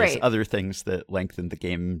entertaining, whereas right. other things that lengthen the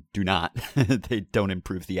game do not. They don't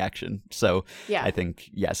improve the action. So yeah. I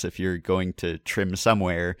think, yes, if you're going to trim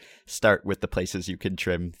somewhere, start with the places you can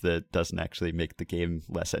trim that doesn't actually make the game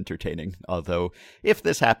less entertaining. Although if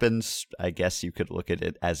this happens, I guess you could look at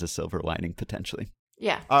it as a silver lining potentially.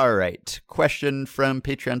 Yeah. All right. Question from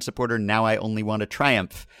Patreon supporter Now I Only Want to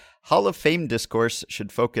Triumph. Hall of Fame discourse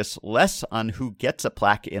should focus less on who gets a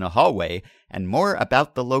plaque in a hallway and more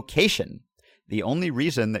about the location. The only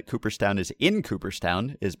reason that Cooperstown is in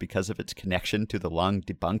Cooperstown is because of its connection to the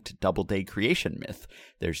long-debunked Doubleday creation myth.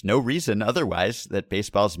 There's no reason otherwise that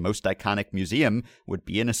baseball's most iconic museum would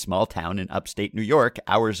be in a small town in upstate New York,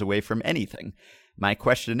 hours away from anything. My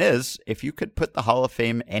question is, if you could put the Hall of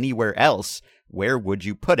Fame anywhere else, where would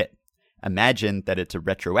you put it? Imagine that it's a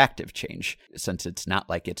retroactive change, since it's not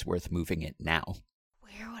like it's worth moving it now.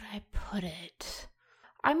 Where would I put it?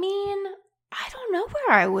 I mean, I don't know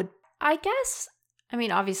where I would. I guess, I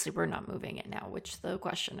mean, obviously we're not moving it now, which the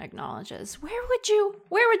question acknowledges. Where would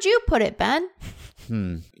you put it, Ben?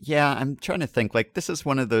 Yeah, I'm trying to think. Like, this is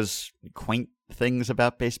one of those quaint things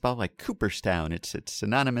about baseball, like Cooperstown. It's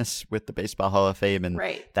synonymous with the Baseball Hall of Fame, and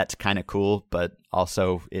right. That's kind of cool, but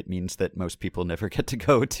also it means that most people never get to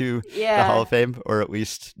go to the Hall of Fame, or at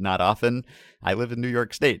least not often. I live in New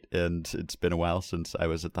York State, and it's been a while since I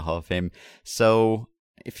was at the Hall of Fame. So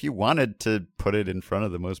if you wanted to put it in front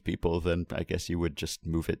of the most people, then I guess you would just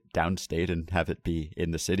move it downstate and have it be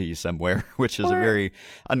in the city somewhere, which is a very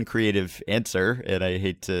uncreative answer. And I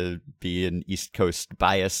hate to be an East Coast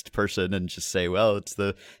biased person and just say, well, it's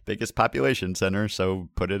the biggest population center, so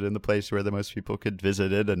put it in the place where the most people could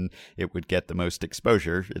visit it and it would get the most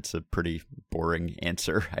exposure. It's a pretty boring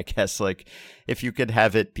answer, I guess. Like, if you could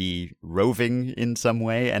have it be roving in some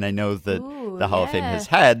way, and I know that the Hall of Fame has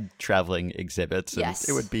had traveling exhibits, and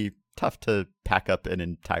it would be tough to pack up an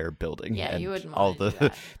entire building and you wouldn't all want to do the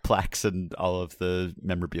that. plaques and all of the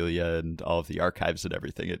memorabilia and all of the archives and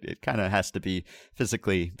everything. It kind of has to be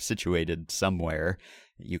physically situated somewhere.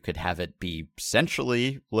 You could have it be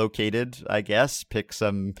centrally located, I guess. Pick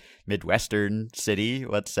some Midwestern city,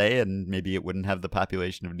 let's say, and maybe it wouldn't have the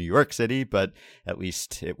population of New York City, but at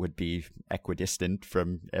least it would be equidistant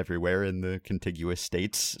from everywhere in the contiguous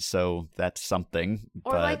states. So that's something.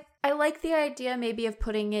 Or I like the idea maybe of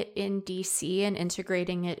putting it in DC and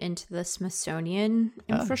integrating it into the Smithsonian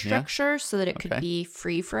infrastructure so that it could be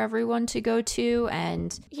free for everyone to go to.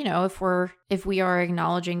 And, you know, if we are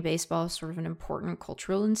acknowledging baseball as sort of an important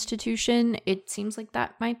cultural institution, it seems like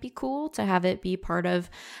that might be cool to have it be part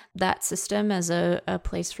of that system as a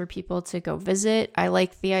place for people to go visit. I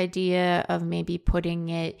like the idea of maybe putting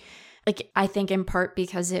it, like, I think in part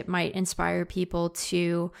because it might inspire people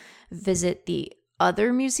to visit the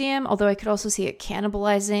other museum, although I could also see it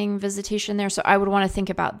cannibalizing visitation there. So I would want to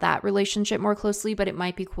think about that relationship more closely, but it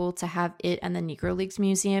might be cool to have it and the Negro Leagues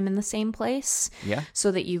Museum in the same place. Yeah.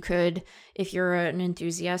 So that you could, if you're an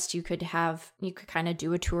enthusiast, you could kind of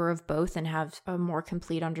do a tour of both and have a more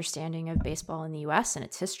complete understanding of baseball in the US and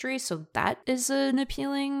its history. So that is an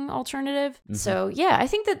appealing alternative. Mm-hmm. So yeah, I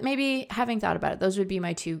think that maybe having thought about it, those would be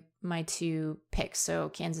my two picks. So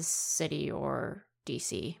Kansas City or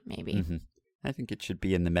DC, maybe. Mm-hmm. I think it should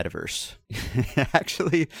be in the metaverse.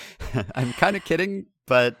 Actually, I'm kind of kidding,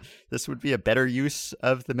 but this would be a better use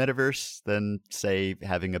of the metaverse than, say,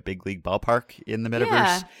 having a big league ballpark in the metaverse.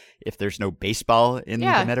 Yeah. If there's no baseball in the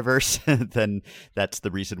metaverse, then that's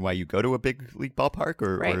the reason why you go to a big league ballpark,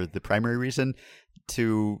 or the primary reason.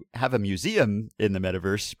 To have a museum in the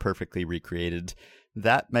metaverse perfectly recreated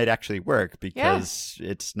that might actually work because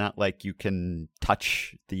it's not like you can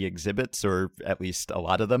touch the exhibits, or at least a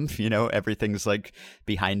lot of them, everything's like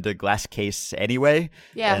behind a glass case anyway.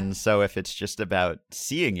 Yeah. And so if it's just about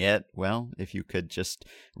seeing it, well, if you could just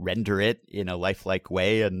render it in a lifelike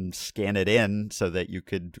way and scan it in so that you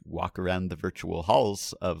could walk around the virtual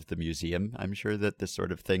halls of the museum, I'm sure that this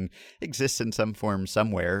sort of thing exists in some form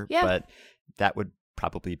somewhere, but that would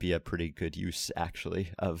probably be a pretty good use,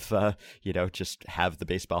 actually, of, just have the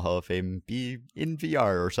Baseball Hall of Fame be in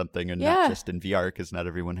VR or something, and not just in VR, because not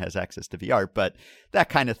everyone has access to VR, but that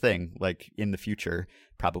kind of thing. Like, in the future,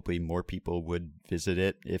 probably more people would visit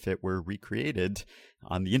it if it were recreated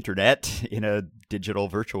on the internet in a digital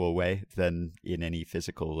virtual way than in any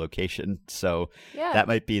physical location. So that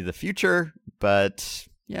might be the future, but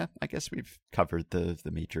yeah, I guess we've covered the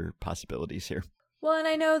major possibilities here. Well, and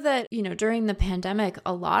I know that, during the pandemic,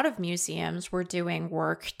 a lot of museums were doing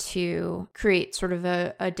work to create sort of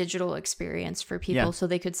a digital experience for people so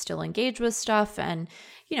they could still engage with stuff. And,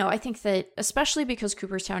 I think that especially because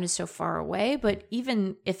Cooperstown is so far away, but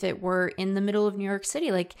even if it were in the middle of New York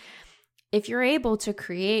City, like, if you're able to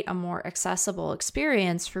create a more accessible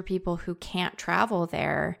experience for people who can't travel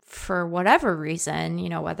there for whatever reason,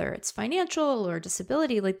 whether it's financial or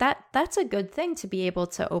disability, like that's a good thing to be able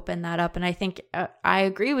to open that up. And I think I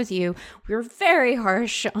agree with you. We're very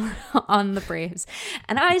harsh on the Braves.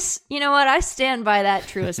 And I stand by that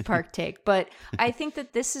Truist Park take. But I think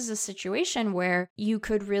that this is a situation where you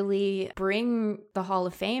could really bring the Hall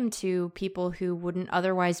of Fame to people who wouldn't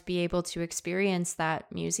otherwise be able to experience that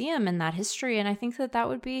museum and that history. And I think that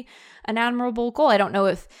would be an admirable goal. I don't know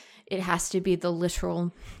if it has to be the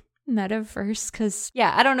literal metaverse, because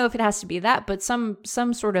I don't know if it has to be that, but some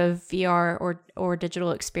sort of VR or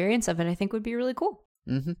digital experience of it, I think would be really cool.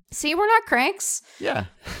 Mm-hmm. See, we're not cranks. Yeah.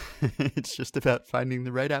 It's just about finding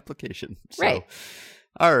the right application. So, right.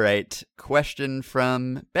 All right. Question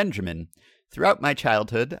from Benjamin. Throughout my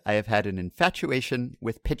childhood, I have had an infatuation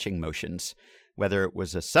with pitching motions. Whether it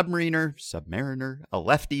was a submariner, a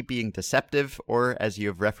lefty being deceptive, or, as you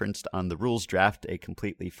have referenced on the rules draft, a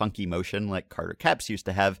completely funky motion like Carter Capps used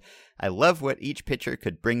to have, I love what each pitcher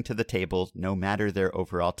could bring to the table, no matter their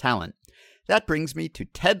overall talent. That brings me to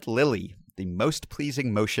Ted Lilly, the most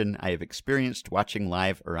pleasing motion I have experienced watching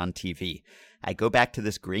live or on TV. I go back to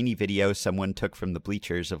this grainy video someone took from the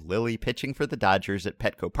bleachers of Lilly pitching for the Dodgers at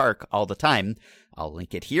Petco Park all the time. I'll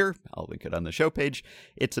link it here. I'll link it on the show page.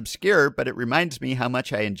 It's obscure, but it reminds me how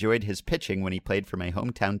much I enjoyed his pitching when he played for my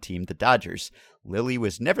hometown team, the Dodgers. Lilly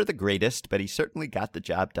was never the greatest, but he certainly got the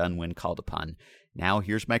job done when called upon. Now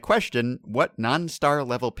here's my question. What non-star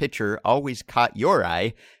level pitcher always caught your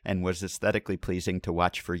eye and was aesthetically pleasing to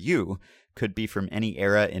watch for you? Could be from any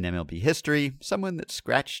era in MLB history, someone that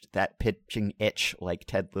scratched that pitching itch like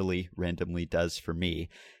Ted Lilly randomly does for me.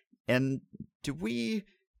 And do we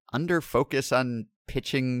under-focus on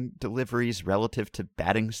pitching deliveries relative to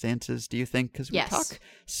batting stances, do you think? Because we talk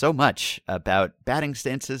so much about batting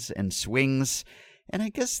stances and swings, and I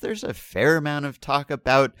guess there's a fair amount of talk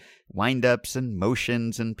about windups and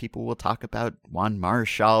motions, and people will talk about Juan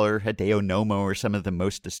Marichal or Hideo Nomo or some of the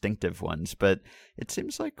most distinctive ones, but it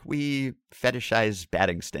seems like we fetishize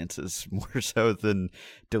batting stances more so than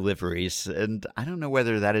deliveries, and I don't know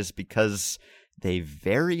whether that is because they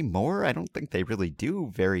vary more. I don't think they really do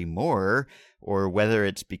vary more, or whether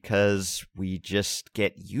it's because we just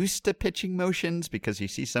get used to pitching motions because you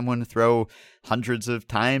see someone throw hundreds of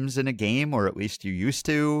times in a game, or at least you used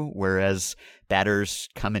to, whereas batters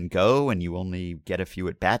come and go and you only get a few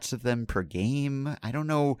at-bats of them per game. I don't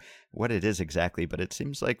know what it is exactly, but it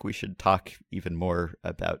seems like we should talk even more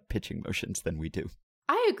about pitching motions than we do.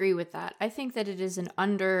 I agree with that. I think that it is an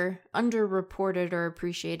underreported or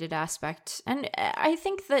appreciated aspect. And I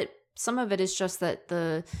think that some of it is just that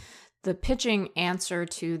the pitching answer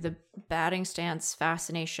to the batting stance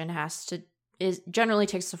fascination generally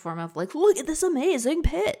takes the form of like, look at this amazing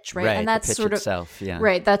pitch, right? And that's the pitch sort of itself,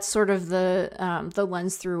 right. That's sort of the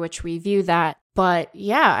lens through which we view that. But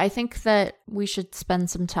yeah, I think that we should spend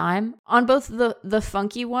some time on both the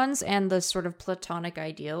funky ones and the sort of platonic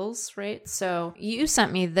ideals, right? So you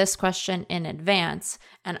sent me this question in advance,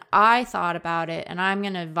 and I thought about it, and I'm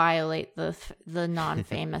going to violate the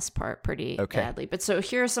non-famous part pretty badly. But so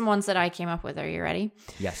here are some ones that I came up with. Are you ready?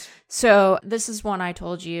 Yes. So this is one I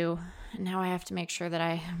told you. Now I have to make sure that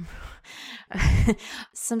I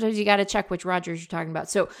sometimes you got to check which Rogers you're talking about.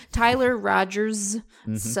 So Tyler Rogers,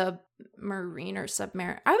 Submarine or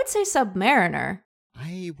Submariner. I would say Submariner.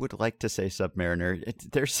 I would like to say Submariner.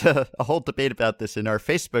 There's a whole debate about this in our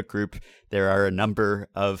Facebook group. There are a number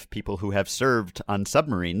of people who have served on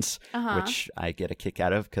submarines, which I get a kick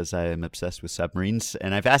out of because I am obsessed with submarines.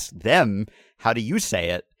 And I've asked them, how do you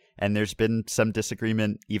say it? And there's been some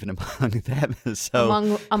disagreement even among them.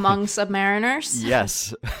 So among submariners?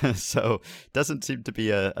 Yes. So it doesn't seem to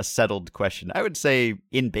be a settled question. I would say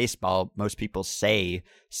in baseball, most people say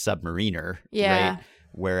submariner, right?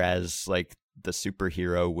 Whereas like the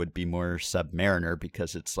superhero would be more Submariner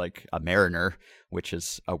because it's like a mariner, which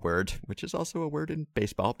is a word, which is also a word in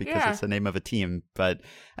baseball because it's the name of a team. But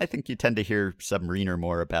I think you tend to hear Submariner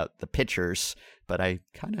more about the pitchers, but I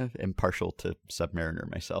kind of am partial to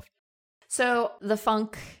Submariner myself. So the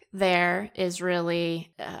funk there is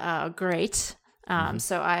really great.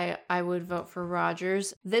 So I would vote for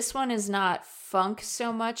Rogers. This one is not funk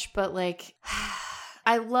so much, but like...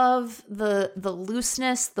 I love the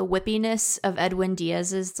looseness, the whippiness of Edwin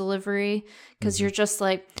Diaz's delivery because you're just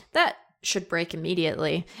like, that should break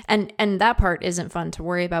immediately. And that part isn't fun to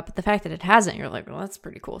worry about, but the fact that it hasn't, you're like, well, that's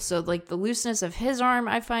pretty cool. So like the looseness of his arm,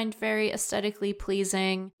 I find very aesthetically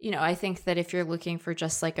pleasing. You know, I think that if you're looking for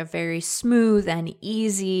just like a very smooth and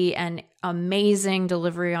easy and amazing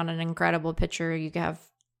delivery on an incredible pitcher, you have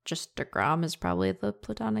just DeGrom is probably the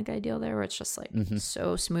platonic ideal there, where it's just like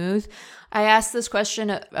so smooth. I asked this question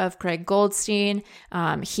of Craig Goldstein.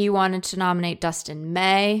 He wanted to nominate Dustin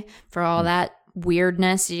May for all that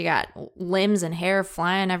weirdness. You got limbs and hair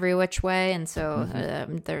flying every which way, and so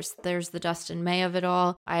there's the Dustin May of it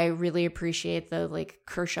all. I really appreciate the like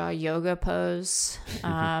Kershaw yoga pose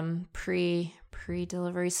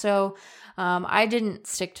pre-delivery. So I didn't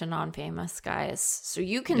stick to non-famous guys. So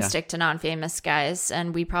you can stick to non-famous guys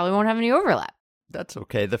and we probably won't have any overlap. That's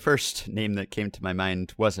okay. The first name that came to my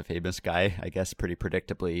mind was a famous guy, I guess pretty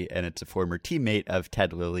predictably, and it's a former teammate of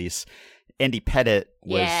Ted Lilly's. Andy Pettitte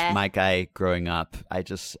was my guy growing up. I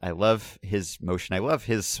love his motion. I love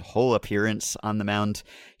his whole appearance on the mound.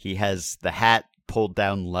 He has the hat pulled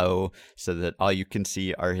down low so that all you can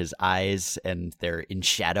see are his eyes and they're in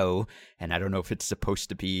shadow. And I don't know if it's supposed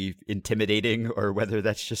to be intimidating or whether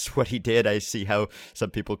that's just what he did. I see how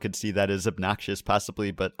some people could see that as obnoxious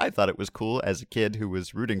possibly, but I thought it was cool as a kid who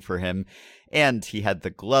was rooting for him. And he had the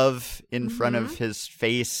glove in front of his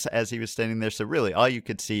face as he was standing there. So really all you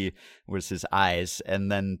could see was his eyes.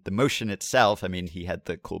 And then the motion itself, I mean, he had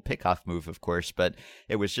the cool pickoff move, of course, but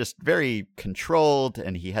it was just very controlled.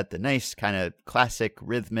 And he had the nice kind of classic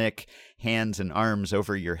rhythmic hands and arms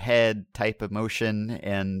over your head type of motion.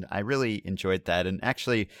 And I really enjoyed that. And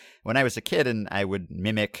actually, when I was a kid and I would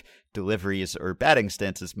mimic deliveries or batting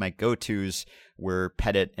stances, my go-tos were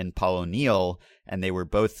Pettitte and Paul O'Neill, and they were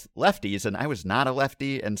both lefties, and I was not a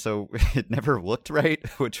lefty, and so it never looked right,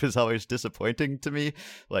 which was always disappointing to me.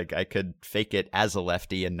 Like, I could fake it as a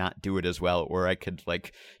lefty and not do it as well, or I could,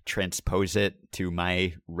 like, transpose it to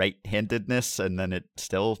my right-handedness, and then it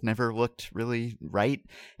still never looked really right.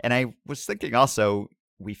 And I was thinking also,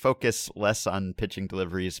 we focus less on pitching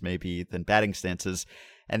deliveries maybe than batting stances.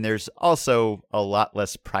 And there's also a lot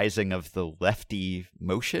less prizing of the lefty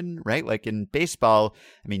motion, right? Like in baseball,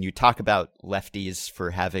 I mean, you talk about lefties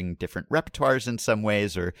for having different repertoires in some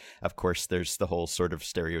ways, or of course, there's the whole sort of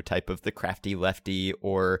stereotype of the crafty lefty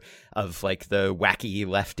or of like the wacky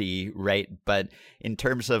lefty, right? But in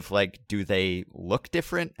terms of like, do they look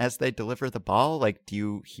different as they deliver the ball? Like, do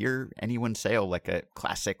you hear anyone say, oh, like a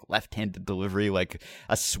classic left-handed delivery, like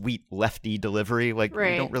a sweet lefty delivery? Like,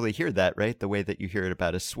 you don't really hear that, right? The way that you hear it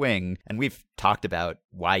about a swing. And we've talked about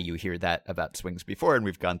why you hear that about swings before, and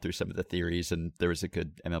we've gone through some of the theories, and there was a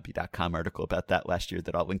good MLB.com article about that last year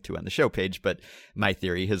that I'll link to on the show page. But my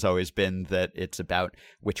theory has always been that it's about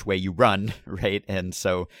which way you run, right? And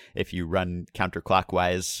so if you run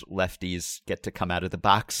counterclockwise, lefties get to come out of the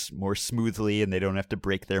box more smoothly and they don't have to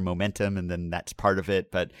break their momentum, and then that's part of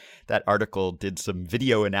it. But that article did some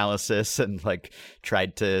video analysis and like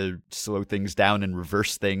tried to slow things down and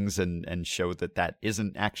reverse things and show that that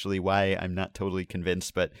isn't actually why. I'm not totally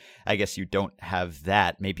convinced, but I guess you don't have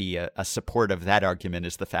that. Maybe a support of that argument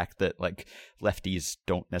is the fact that like lefties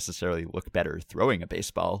don't necessarily look better throwing a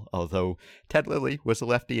baseball, although Ted Lilly was a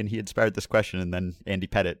lefty and he inspired this question, and then Andy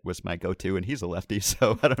Pettitte was my go-to and he's a lefty,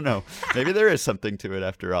 so I don't know. Maybe there is something to it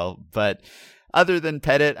after all. But other than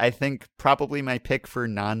Pettitte, I think probably my pick for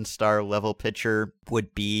non-star level pitcher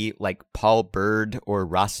would be like Paul Bird or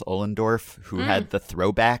Ross Ohlendorf, who had the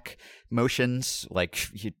throwback motions, like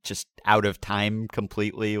just out of time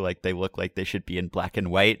completely. Like they look like they should be in black and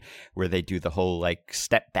white, where they do the whole like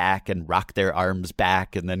step back and rock their arms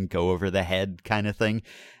back and then go over the head kind of thing.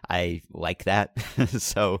 I like that.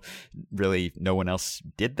 So really no one else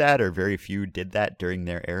did that, or very few did that during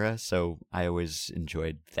their era. So I always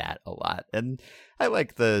enjoyed that a lot. And I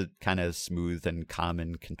like the kind of smooth and calm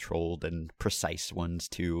and controlled and precise ones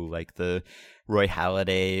too, like the Roy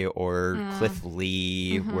Halladay or Cliff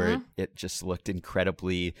Lee, where it just looked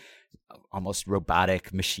incredibly almost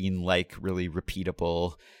robotic, machine-like, really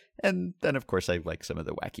repeatable. And then, of course, I like some of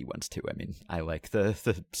the wacky ones, too. I mean, I like the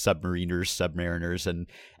Submariners, Submariners, and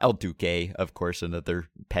El Duque, of course, another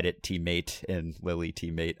Pettit teammate and Lily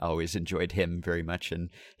teammate. Always enjoyed him very much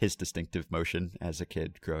and his distinctive motion as a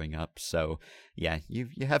kid growing up. So, yeah, you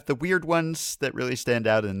have the weird ones that really stand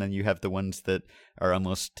out, and then you have the ones that are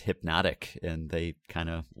almost hypnotic, and they kind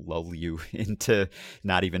of lull you into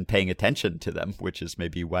not even paying attention to them, which is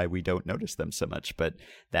maybe why we don't notice them so much. But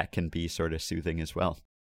that can be sort of soothing as well.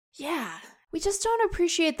 Yeah. We just don't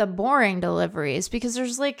appreciate the boring deliveries because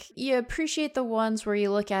there's like, you appreciate the ones where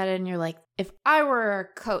you look at it and you're like, if I were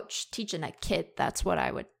a coach teaching a kid, that's what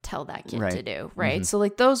I would tell that kid to do, right? So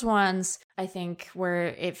like those ones, I think where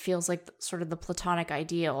it feels like sort of the platonic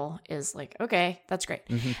ideal is like, okay, that's great.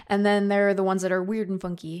 And then there are the ones that are weird and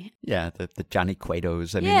funky. Yeah, the Johnny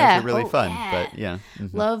Cuetos. I mean, those are really fun, but yeah.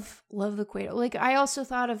 Love the Cueto. Like I also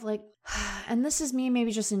thought of like, and this is me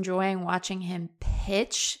maybe just enjoying watching him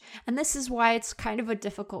pitch. And this is why it's kind of a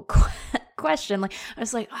difficult question. Like I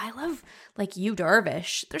was like, oh, I love like Yu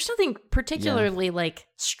Darvish. There's something particularly like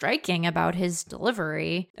striking about his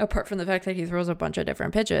delivery, apart from the fact that he throws a bunch of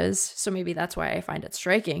different pitches. So maybe that's why I find it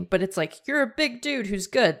striking. But it's like, you're a big dude who's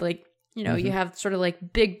good. Like, you know, you have sort of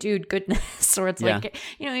like big dude goodness, or it's like,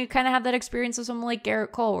 you know, you kind of have that experience of someone like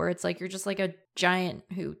Garrett Cole, where it's like you're just like a giant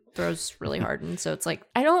who throws really hard. And so it's like,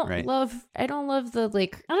 I don't love the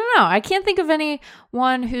like, I don't know. I can't think of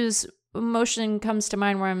anyone whose emotion comes to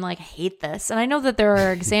mind where I'm like, hate this. And I know that there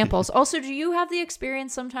are examples. Also, do you have the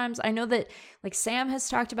experience sometimes? I know that like Sam has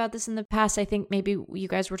talked about this in the past. I think maybe you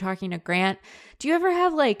guys were talking to Grant. Do you ever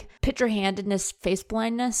have like pitcher handedness, face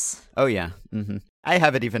blindness? Oh, yeah. I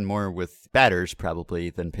have it even more with batters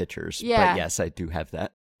probably than pitchers. Yeah. But yes, I do have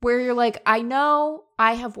that. Where you're like, I know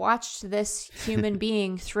I have watched this human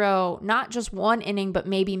being throw not just one inning, but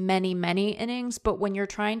maybe many, many innings. But when you're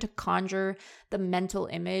trying to conjure the mental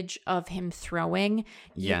image of him throwing,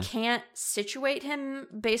 you can't situate him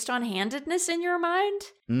based on handedness in your mind.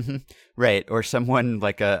 Right. Or someone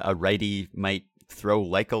like a righty might throw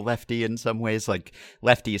like a lefty in some ways. Like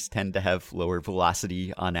lefties tend to have lower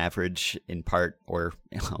velocity on average, in part or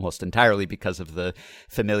almost entirely because of the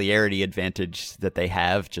familiarity advantage that they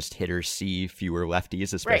have. Just hitters see fewer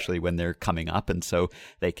lefties, especially when they're coming up, and so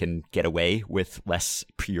they can get away with less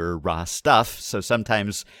pure raw stuff. So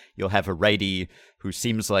sometimes you'll have a righty who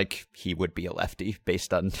seems like he would be a lefty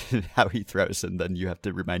based on how he throws, and then you have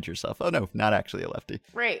to remind yourself, oh no, not actually a lefty.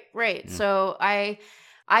 Right. Yeah. So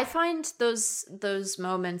I find those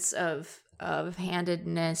moments of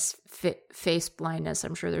handedness, face blindness,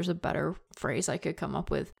 I'm sure there's a better phrase I could come up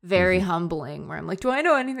with, very humbling, where I'm like, do I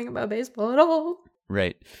know anything about baseball at all?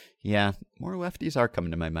 Right. Yeah. More lefties are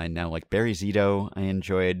coming to my mind now. Like Barry Zito, I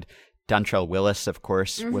enjoyed. Dontrelle Willis, of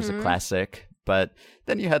course, was a classic. But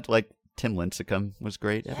then you had like Tim Lincecum was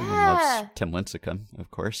great. Everyone loves Tim Lincecum,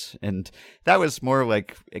 of course. And that was more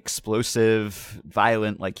like explosive,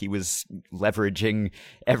 violent, like he was leveraging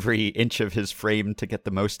every inch of his frame to get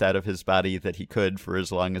the most out of his body that he could for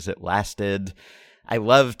as long as it lasted. I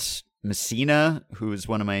loved Messina, who is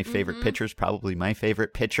one of my favorite pitchers, probably my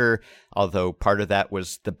favorite pitcher, although part of that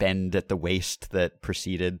was the bend at the waist that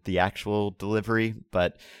preceded the actual delivery.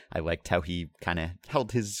 But I liked how he kind of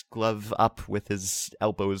held his glove up with his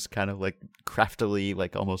elbows kind of like craftily,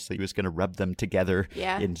 like almost he was going to rub them together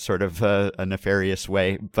in sort of a nefarious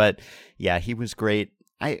way. But yeah, he was great.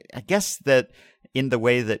 I guess that in the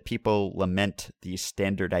way that people lament the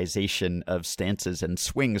standardization of stances and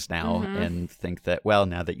swings now and think that, well,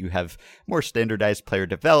 now that you have more standardized player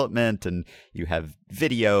development and you have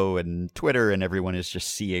video and Twitter and everyone is just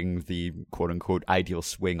seeing the quote unquote ideal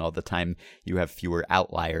swing all the time, you have fewer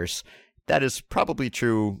outliers. That is probably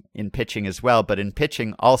true in pitching as well, but in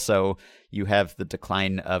pitching also you have the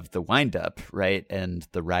decline of the windup, right? And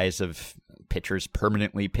the rise of pitchers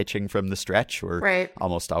permanently pitching from the stretch or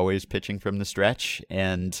almost always pitching from the stretch.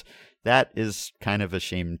 And that is kind of a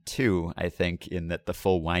shame too, I think, in that the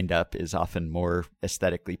full windup is often more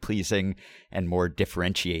aesthetically pleasing and more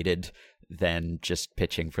differentiated than just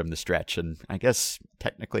pitching from the stretch. And I guess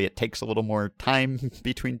technically it takes a little more time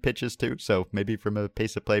between pitches too. So maybe from a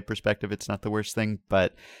pace of play perspective, it's not the worst thing,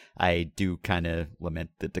 but I do kind of lament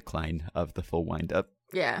the decline of the full windup.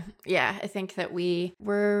 Yeah. I think that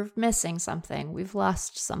we're missing something. We've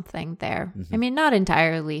lost something there. I mean, not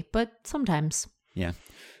entirely, but sometimes. Yeah.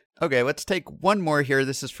 Okay, let's take one more here.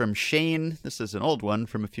 This is from Shane. This is an old one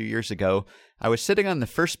from a few years ago. I was sitting on the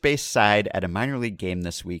first base side at a minor league game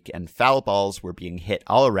this week, and foul balls were being hit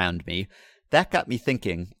all around me. That got me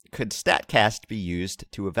thinking, could StatCast be used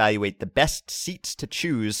to evaluate the best seats to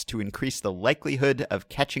choose to increase the likelihood of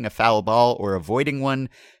catching a foul ball or avoiding one?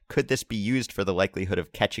 Could this be used for the likelihood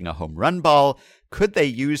of catching a home run ball? Could they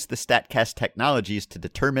use the StatCast technologies to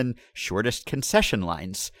determine shortest concession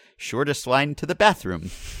lines? Shortest line to the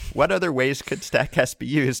bathroom? What other ways could StatCast be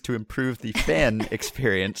used to improve the fan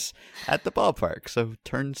experience at the ballpark? So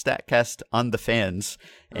turn StatCast on the fans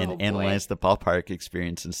and analyze the ballpark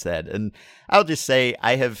experience instead. And I'll just say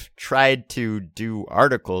I have tried to do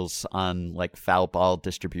articles on like foul ball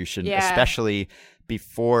distribution, especially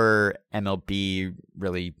before MLB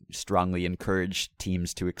really strongly encouraged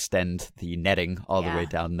teams to extend the netting all the way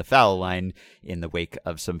down the foul line in the wake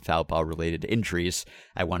of some foul ball related injuries.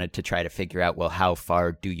 I wanted to try to figure out, well, how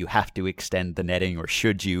far do you have to extend the netting, or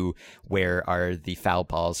should you? Where are the foul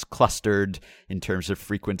balls clustered in terms of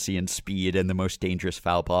frequency and speed and the most dangerous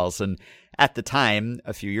foul balls? And at the time,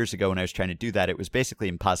 a few years ago when I was trying to do that, it was basically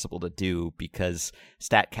impossible to do because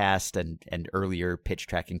StatCast and earlier pitch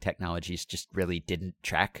tracking technologies just really didn't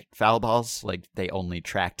track foul balls. Like they only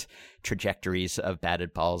tracked trajectories of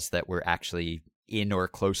batted balls that were actually in or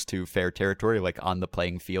close to fair territory, like on the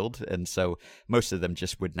playing field. And so most of them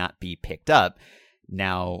just would not be picked up.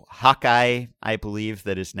 Now, Hawkeye, I believe,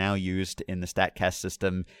 that is now used in the StatCast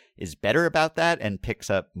system is better about that and picks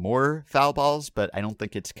up more foul balls, but I don't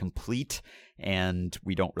think it's complete, and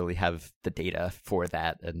we don't really have the data for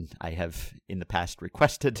that. And I have in the past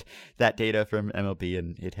requested that data from MLB,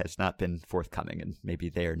 and it has not been forthcoming, and maybe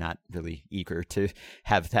they are not really eager to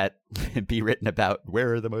have that be written about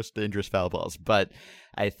where are the most dangerous foul balls. But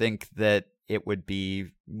I think that it would be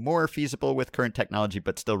more feasible with current technology,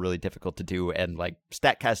 but still really difficult to do. And like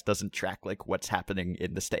StatCast doesn't track like what's happening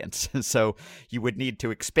in the stands. So you would need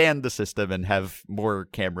to expand the system and have more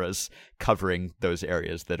cameras covering those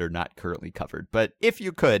areas that are not currently covered. But if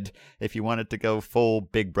you wanted to go full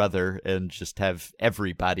Big Brother and just have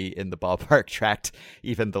everybody in the ballpark tracked,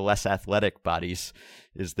 even the less athletic bodies,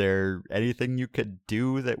 is there anything you could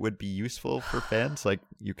do that would be useful for fans? Like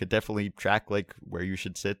you could definitely track like where you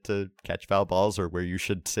should sit to catch foul balls or where you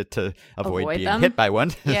should sit to avoid being them. hit by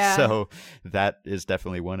one. Yeah. So that is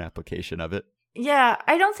definitely one application of it. Yeah,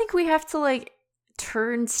 I don't think we have to like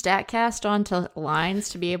turn StatCast onto lines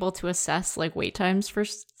to be able to assess like wait times for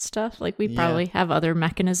stuff. Like we probably have other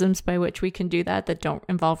mechanisms by which we can do that don't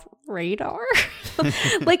involve radar.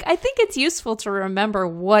 Like I think it's useful to remember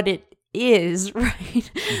what it is,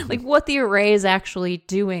 right? Like what the array is actually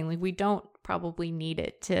doing. Like we don't probably need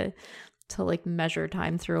it to like measure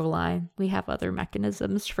time through a line. We have other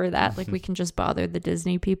mechanisms for that. Like we can just bother the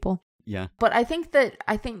Disney people. Yeah. But I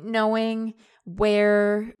think knowing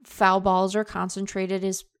where foul balls are concentrated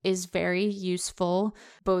is very useful,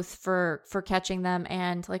 both for catching them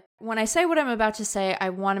and like when I say what I'm about to say, I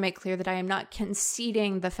want to make clear that I am not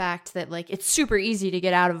conceding the fact that like it's super easy to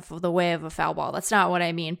get out of the way of a foul ball. That's not what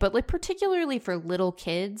I mean. But like particularly for little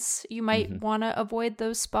kids, you might want to avoid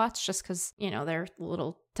those spots just because, you know, they're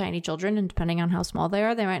little tiny children, and depending on how small they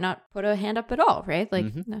are, they might not put a hand up at all, right?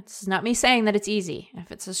 Like this is not me saying that it's easy.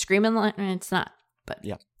 If it's a screaming line, it's not. But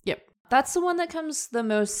yep. That's the one that comes the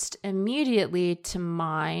most immediately to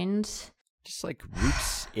mind. Just like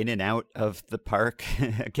routes in and out of the park.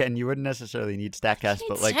 Again, you wouldn't necessarily need StatCast,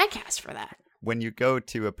 but like StatCast for that. When you go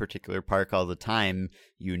to a particular park all the time,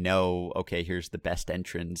 you know, okay, here's the best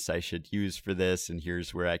entrance I should use for this, and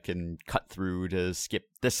here's where I can cut through to skip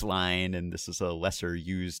this line, and this is a lesser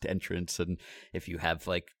used entrance. And if you have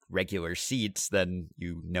like regular seats, then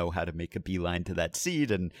you know how to make a beeline to that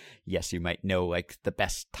seat. And yes, you might know like the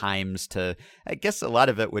best times to, I guess a lot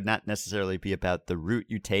of it would not necessarily be about the route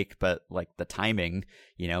you take, but like the timing,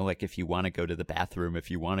 you know, like if you want to go to the bathroom,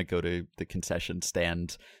 if you want to go to the concession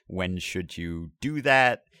stand, when should you do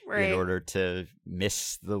that? Right. In order to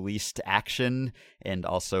miss the least action and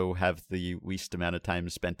also have the least amount of time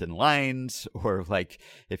spent in lines, or like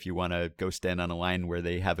if you want to go stand on a line where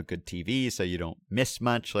they have a good TV so you don't miss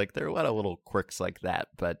much. Like there are a lot of little quirks like that,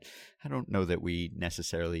 but I don't know that we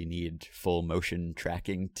necessarily need full motion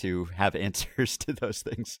tracking to have answers to those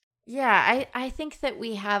things. Yeah, I think that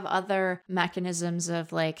we have other mechanisms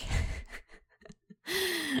of like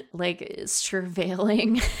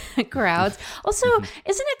surveilling crowds. Also, isn't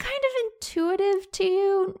it kind of intuitive to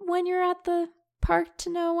you when you're at the park to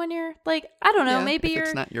know when you're like, I don't know, Yeah, maybe if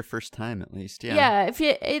it's not your first time, at least. Yeah. Yeah, if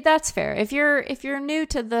you that's fair. If you're new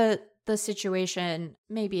to the situation,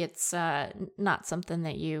 maybe it's not something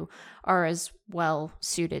that you are as well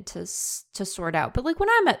suited to sort out. But like when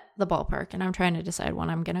I'm at the ballpark and I'm trying to decide when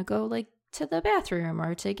I'm gonna go like to the bathroom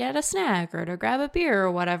or to get a snack or to grab a beer or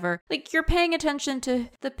whatever, like you're paying attention to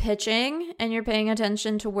the pitching and you're paying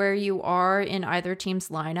attention to where you are in either team's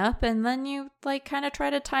lineup, and then you like kind of try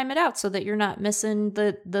to time it out so that you're not missing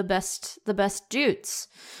the best dudes.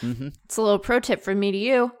 Mm-hmm. It's a little pro tip from me to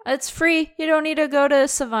you. It's free. You don't need to go to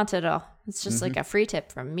Savant at all. It's just like a free tip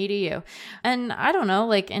from me to you. And I don't know,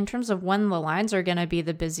 like in terms of when the lines are going to be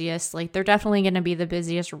the busiest, like they're definitely going to be the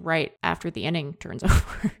busiest right after the inning turns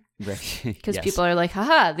over. Right. Because Yes. people are like,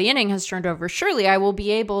 haha, the inning has turned over. Surely I will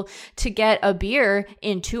be able to get a beer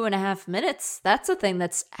in 2.5 minutes. That's a thing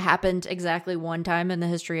that's happened exactly one time in the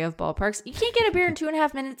history of ballparks. You can't get a beer in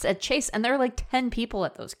 2.5 minutes at Chase, and there are like 10 people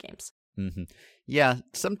at those games. Mm-hmm. Yeah,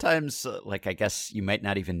 sometimes, like, I guess you might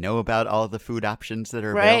not even know about all of the food options that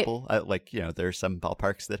are Right. available. Like, there are some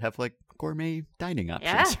ballparks that have, like, gourmet dining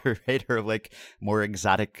options, right? Or, like, more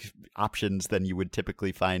exotic options than you would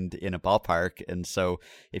typically find in a ballpark. And so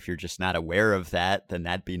if you're just not aware of that, then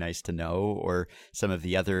that'd be nice to know. Or some of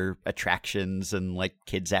the other attractions and, like,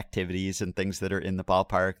 kids' activities and things that are in the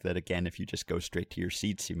ballpark that, again, if you just go straight to your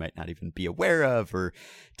seats, you might not even be aware of, or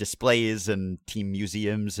displays and team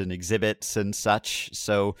museums and exhibits and such.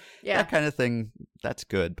 So that kind of thing, that's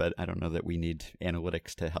good, but I don't know that we need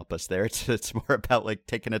analytics to help us there. It's more about like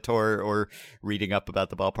taking a tour or reading up about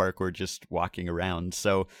the ballpark or just walking around.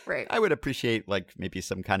 So Right. I would appreciate like maybe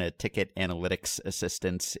some kind of ticket analytics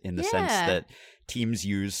assistance in the sense Yeah. that teams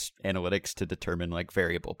use analytics to determine like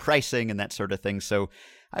variable pricing and that sort of thing. So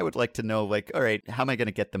I would like to know, like, all right, how am I going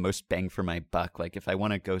to get the most bang for my buck? Like if I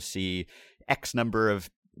want to go see X number of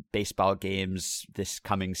baseball games this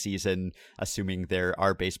coming season, assuming there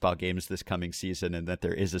are baseball games this coming season and that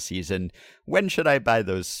there is a season, when should I buy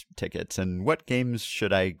those tickets and what games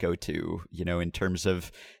should I go to, in terms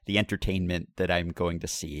of the entertainment that I'm going to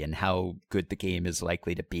see and how good the game is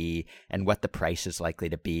likely to be and what the price is likely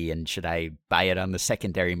to be, and should I buy it on the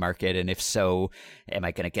secondary market, and if so, am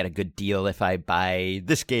I going to get a good deal if I buy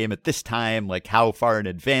this game at this time? Like how far in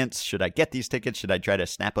advance should I get these tickets? Should I try to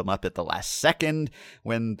snap them up at the last second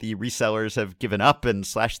when the resellers have given up and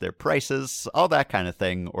slashed their prices? All that kind of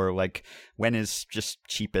thing. Or like when is just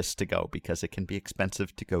cheapest to go, because it can be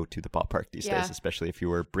expensive to go to the ballpark these days, especially if you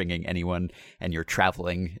were bringing anyone and you're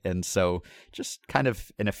traveling. And so just kind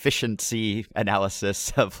of an efficiency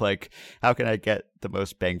analysis of like, how can I get the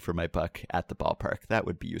most bang for my buck at the ballpark? That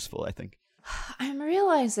would be useful, I think. I'm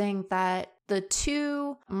realizing that the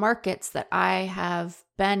two markets that I have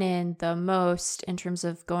been in the most in terms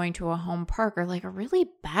of going to a home park are like a really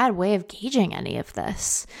bad way of gauging any of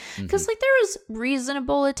this. Because like there was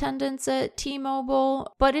reasonable attendance at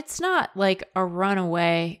T-Mobile, but it's not like a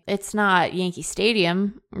runaway. It's not Yankee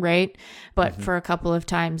Stadium, right? But for a couple of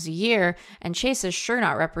times a year. And Chase is sure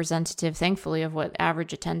not representative, thankfully, of what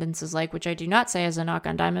average attendance is like, which I do not say as a knock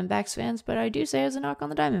on Diamondbacks fans, but I do say as a knock on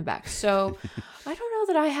the Diamondbacks. So I don't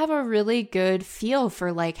know that I have a really good feel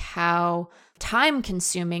for like how time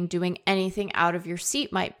consuming doing anything out of your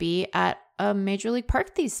seat might be at a major league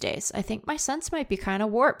park these days. I think my sense might be kind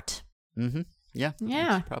of warped. Yeah. Yeah.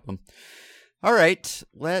 That's a problem. All right,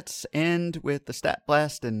 let's end with the Stat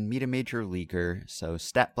Blast and meet a major leaguer. So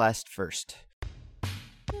Stat Blast first.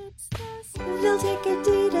 They'll take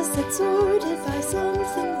Adidas that's sorted by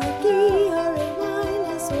something like ERA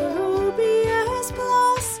minus or OBS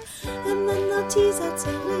plus, and then they'll tease out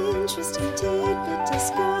some interesting tidbit,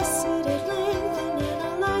 discuss it at length, and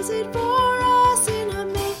analyze it for us in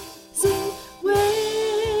amazing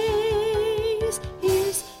ways.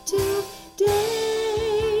 Here's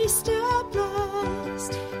today's Stat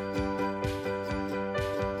Blast.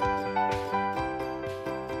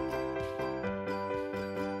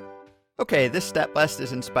 Okay, this Stat Blast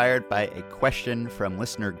is inspired by a question from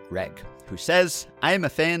listener Greg, who says, I am a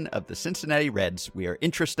fan of the Cincinnati Reds. We are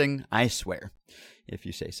interesting, I swear. If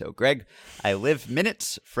you say so, Greg. I live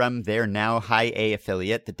minutes from their now high A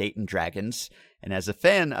affiliate, the Dayton Dragons, and as a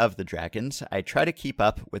fan of the Dragons, I try to keep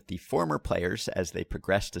up with the former players as they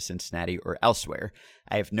progress to Cincinnati or elsewhere.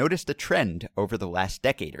 I have noticed a trend over the last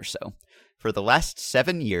decade or so. For the last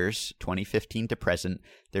 7 years, 2015 to present,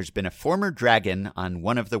 there's been a former Dragon on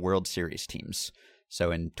one of the World Series teams. So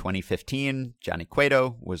in 2015, Johnny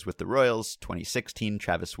Cueto was with the Royals. 2016,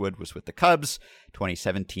 Travis Wood was with the Cubs.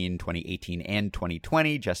 2017, 2018, and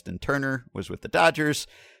 2020, Justin Turner was with the Dodgers.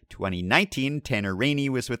 2019, Tanner Rainey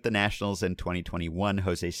was with the Nationals. And 2021,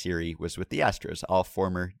 Jose Siri was with the Astros, all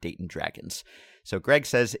former Dayton Dragons. So Greg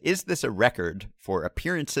says, is this a record for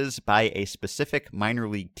appearances by a specific minor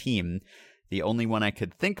league team? The only one I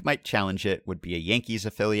could think might challenge it would be a Yankees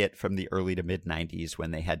affiliate from the early to mid-90s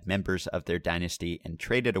when they had members of their dynasty and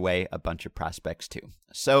traded away a bunch of prospects too.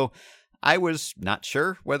 So I was not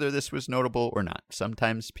sure whether this was notable or not.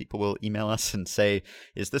 Sometimes people will email us and say,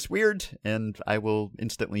 is this weird? And I will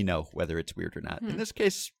instantly know whether it's weird or not. In this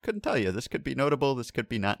case, couldn't tell you. This could be notable. This could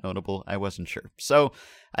be not notable. I wasn't sure. So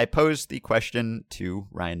I posed the question to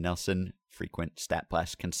Ryan Nelson, frequent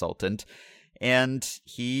StatBlast consultant, and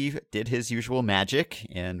he did his usual magic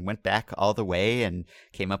and went back all the way and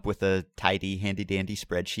came up with a tidy, handy-dandy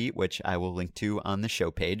spreadsheet, which I will link to on the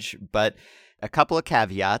show page. But a couple of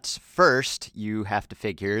caveats. First, you have to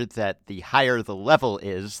figure that the higher the level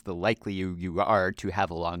is, the likely you are to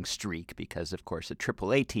have a long streak because, of course, a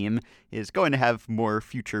AAA team is going to have more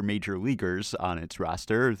future major leaguers on its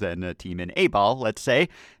roster than a team in A-ball, let's say.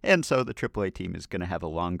 And so the AAA team is going to have a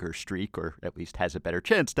longer streak, or at least has a better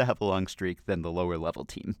chance to have a long streak than the lower level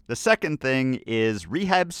team. The second thing is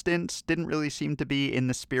rehab stints didn't really seem to be in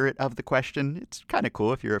the spirit of the question. It's kind of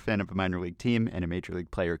cool if you're a fan of a minor league team and a major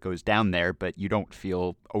league player goes down there, but you don't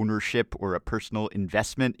feel ownership or a personal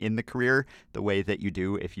investment in the career the way that you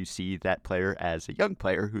do if you see that player as a young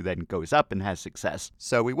player who then goes up and has success.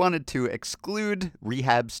 So we wanted to exclude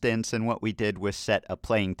rehab stints, and what we did was set a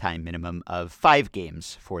playing time minimum of 5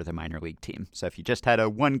 games for the minor league team. So if you just had a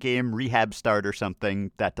 1-game rehab start or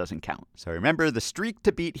something, that doesn't count. So remember, the streak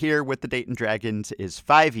to beat here with the Dayton Dragons is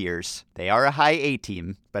 5 years. They are a high A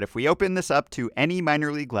team, but if we open this up to any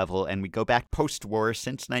minor league level and we go back post-war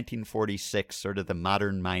since 1946, sort of the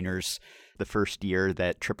modern minors, the first year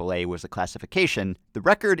that AAA was a classification, the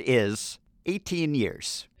record is 18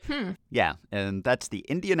 years. Yeah, and that's the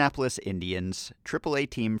Indianapolis Indians, AAA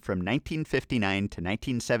team from 1959 to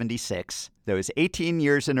 1976. Those 18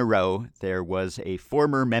 years in a row, there was a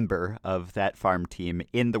former member of that farm team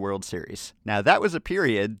in the World Series. Now, that was a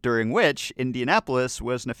period during which Indianapolis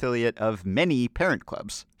was an affiliate of many parent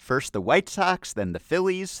clubs. First the White Sox, then the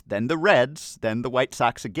Phillies, then the Reds, then the White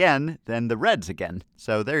Sox again, then the Reds again.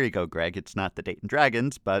 So there you go, Greg. It's not the Dayton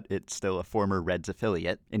Dragons, but it's still a former Reds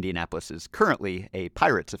affiliate. Indianapolis is currently a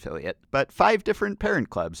Pirates affiliate. But 5 different parent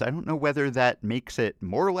clubs. I don't know whether that makes it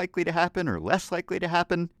more likely to happen or less likely to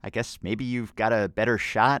happen. I guess maybe you've got a better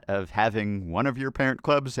shot of having one of your parent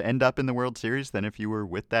clubs end up in the World Series than if you were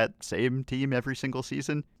with that same team every single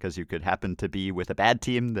season, because you could happen to be with a bad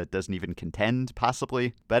team that doesn't even contend,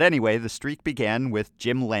 possibly. But anyway, the streak began with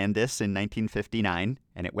Jim Landis in 1959,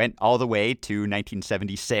 and it went all the way to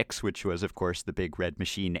 1976, which was, of course, the Big Red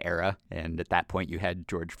Machine era. And at that point, you had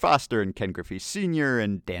George Foster and Ken Griffey Sr.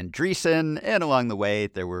 and Dan Dreesen, and along the way,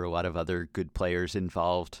 there were a lot of other good players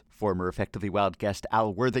involved. Former Effectively Wild guest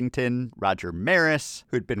Al Worthington, Roger Maris,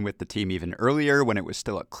 who'd been with the team even earlier when it was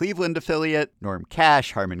still a Cleveland affiliate, Norm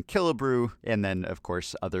Cash, Harmon Killebrew, and then, of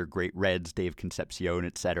course, other great Reds, Dave Concepcion,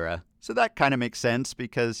 etc. So that kind of makes sense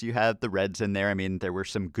because you have the Reds in there. I mean, there were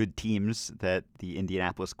some good teams that the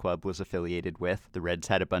Indianapolis club was affiliated with. The Reds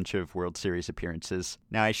had a bunch of World Series appearances.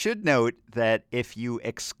 Now, I should note that if you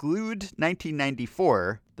exclude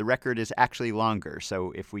 1994, the record is actually longer.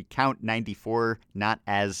 So if we count 94 not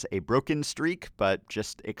as a broken streak, but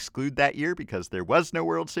just exclude that year because there was no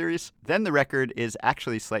World Series, then the record is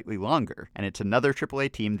actually slightly longer. And it's another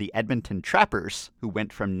AAA team, the Edmonton Trappers, who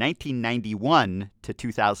went from 1991 to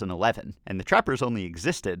 2011. And the Trappers only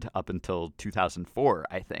existed up until 2004,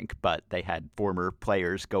 I think, but they had former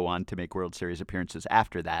players go on to make World Series appearances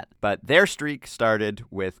after that. But their streak started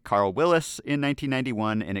with Carl Willis in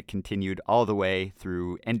 1991, and it continued all the way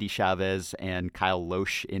through Endy Chavez and Kyle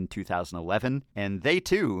Loesch in 2011, and they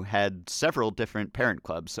too had several different parent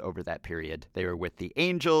clubs over that period. They were with the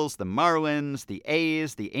Angels, the Marlins, the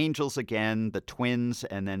A's, the Angels again, the Twins,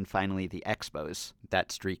 and then finally the Expos.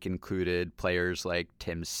 That streak included players like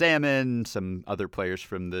Tim Salmon, some other players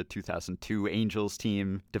from the 2002 Angels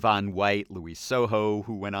team, Devon White, Luis Sojo,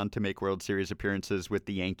 who went on to make World Series appearances with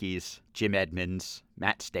the Yankees, Jim Edmonds,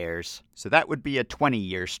 Matt Stairs. So that would be a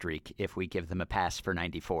 20-year streak if we give them a pass for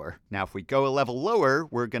 94. Now, if we go a level lower,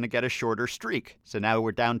 we're going to get a shorter streak. So now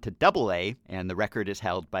we're down to AA, and the record is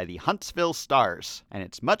held by the Huntsville Stars. And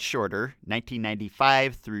it's much shorter,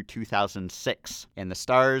 1995 through 2006. And the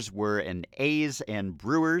Stars were an A's and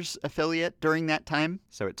Brewers affiliate during that time.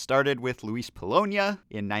 So it started with Luis Polonia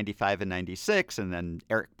in 95 and 96, and then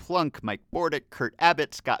Eric Plunk, Mike Bordick, Kurt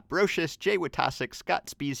Abbott, Scott Brocious, Jay Witasick, Scott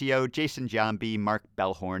Spezio, Jason Giambi, Mark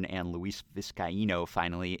Bellhorn, and Luis Vizcaino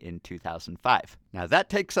finally in 2005. Now that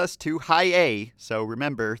takes us to High A, so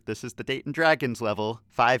remember, this is the Dayton Dragons level.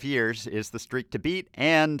 5 years is the streak to beat,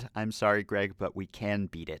 and I'm sorry, Greg, but we can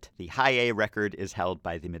beat it. The High A record is held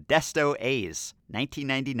by the Modesto A's,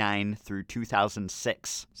 1999 through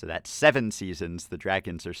 2006. So that's 7 seasons. The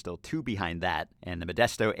Dragons are still 2 behind that. And the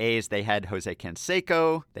Modesto A's, they had Jose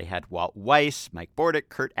Canseco, they had Walt Weiss, Mike Bordick,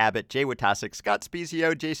 Kurt Abbott, Jay Witasic, Scott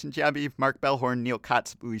Spezio, Jason Giambi, Mark Bellhorn, Neil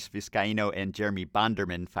Kotz, Luis Vizcaino, and Jeremy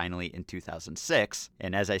Bonderman finally in 2006.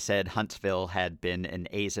 And as I said, Huntsville had been an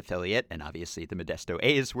A's affiliate, and obviously the Modesto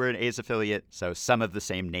A's were an A's affiliate, so some of the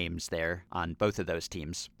same names there on both of those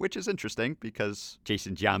teams, which is interesting because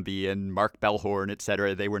Jason Giambi and Mark Bellhorn,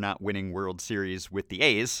 etc., they were not winning World Series with the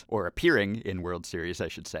A's, or appearing in World Series, I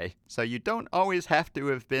should say. So you don't always have to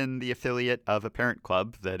have been the affiliate of a parent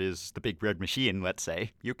club that is the Big Red Machine, let's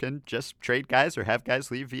say. You can just trade guys or have guys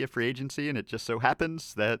leave via free agency, and it just so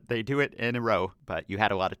happens that they do it in a row. But you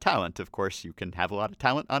had a lot of talent. Of course, you can have a lot of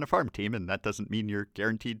talent on a farm team, and that doesn't mean you're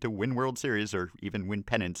guaranteed to win World Series or even win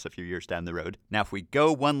pennants a few years down the road. Now, if we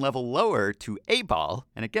go one level lower to A-ball,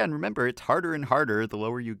 and again, remember, it's harder and harder the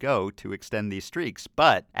lower you go to extend these streaks,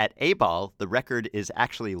 but at A-ball, the record is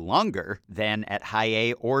actually longer than at High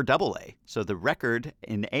A or Double A. So the record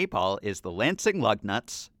in A-ball is the Lansing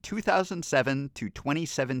Lugnuts, 2007 to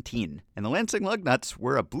 2017. And the Lansing Lugnuts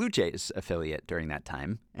were a Blue Jays affiliate during that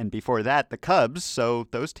time. And before that, the Cubs, so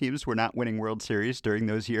those teams were not winning World Series during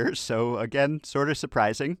those years. So again, sort of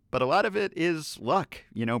surprising. But a lot of it is luck.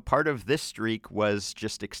 You know, part of this streak was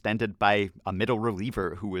just extended by a middle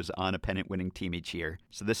reliever who was on a pennant-winning team each year.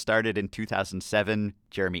 So this started in 2007.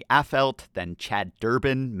 Jeremy Affeldt, then Chad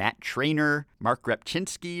Durbin, Matt Trainer, Mark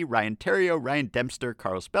Repchinski, Ryan Terrio, Ryan Dempster,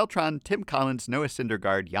 Carlos Beltran, Tim Collins, Noah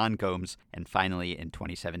Syndergaard, Jan Gomes, and finally in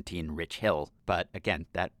 2017, Rich Hill. But again,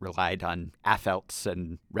 that relied on Affeldts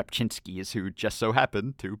and Repchinskis who just so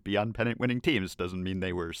happened to be on pennant-winning teams. Doesn't mean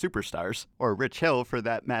they were superstars. Or Rich Hill, for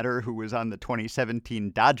that matter, who was on the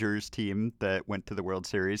 2017 Dodgers team that went to the World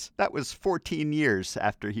Series. That was 14 years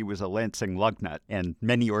after he was a Lansing Lugnut, and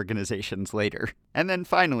many organizations later. And then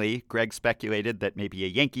finally, Greg speculated that maybe a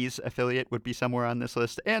Yankees affiliate would be somewhere on this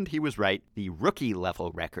list, and he was right. The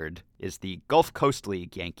rookie-level record is the Gulf Coast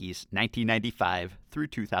League Yankees, 1995 through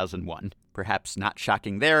 2001. Perhaps not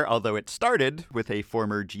shocking there, although it started with a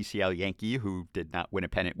former GCL Yankee who did not win a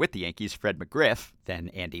pennant with the Yankees, Fred McGriff, then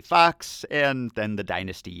Andy Fox, and then the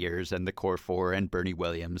Dynasty years and the Core Four and Bernie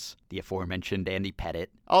Williams, the aforementioned Andy Pettitte,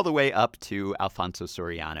 all the way up to Alfonso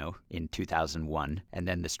Soriano in 2001, and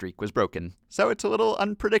then the streak was broken. So it's a little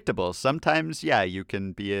unpredictable. Sometimes, yeah, you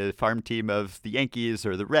can be a farm team of the Yankees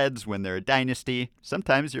or the Reds when they're a dynasty.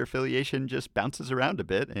 Sometimes your affiliation just bounces around a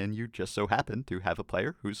bit, and you just so happen to have a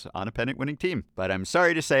player who's on a pennant-winning team. But I'm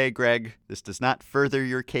sorry to say, Greg, this does not further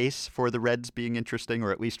your case for the Reds being interesting,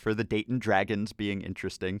 or at least for the Dayton Dragons being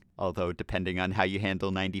interesting. Although, depending on how you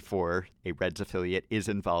handle 94, a Reds affiliate is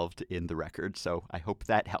involved in the record, so I hope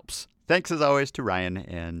that helps. Thanks as always to Ryan,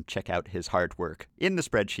 and check out his hard work in the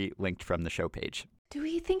spreadsheet linked from the show page. Do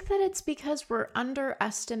we think that it's because we're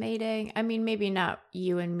underestimating? I mean, maybe not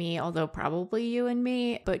you and me, although probably you and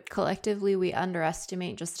me, but collectively we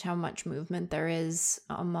underestimate just how much movement there is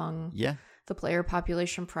among the player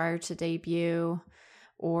population prior to debut,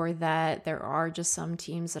 or that there are just some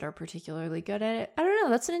teams that are particularly good at it. I don't know.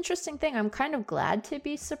 That's an interesting thing. I'm kind of glad to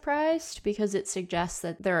be surprised because it suggests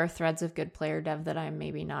that there are threads of good player dev that I'm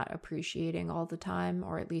maybe not appreciating all the time,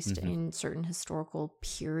 or at least in certain historical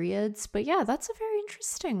periods. But yeah, that's a very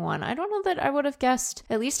interesting one. I don't know that I would have guessed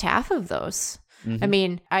at least half of those. I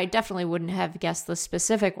mean, I definitely wouldn't have guessed the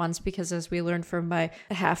specific ones because, as we learned from my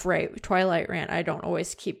half-right Twilight rant, I don't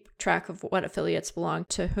always keep track of what affiliates belong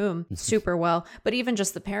to whom super well, but even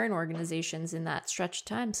just the parent organizations in that stretch of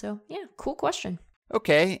time. So yeah, cool question.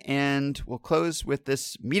 Okay, and we'll close with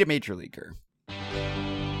this Meet a Major Leaguer.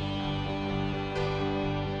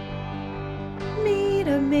 Meet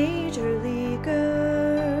a major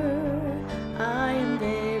leaguer. I am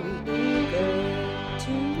very eager to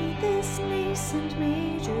meet this nascent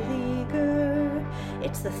major leaguer.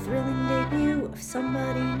 It's the thrilling debut of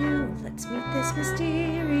somebody new. Let's meet this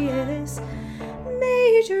mysterious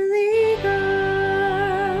major leaguer.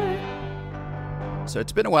 So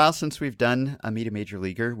it's been a while since we've done a Meet a Major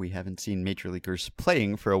Leaguer. We haven't seen major leaguers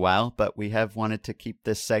playing for a while, but we have wanted to keep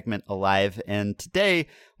this segment alive. And today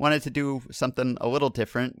wanted to do something a little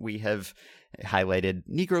different. We have highlighted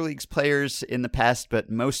Negro Leagues players in the past, but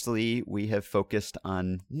mostly we have focused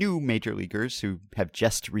on new major leaguers who have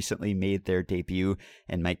just recently made their debut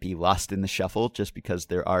and might be lost in the shuffle just because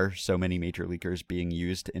there are so many major leaguers being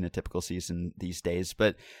used in a typical season these days.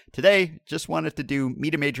 But today, just wanted to do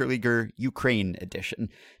Meet a Major Leaguer Ukraine edition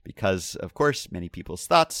because, of course, many people's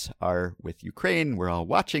thoughts are with Ukraine. We're all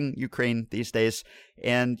watching Ukraine these days,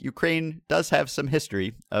 and Ukraine does have some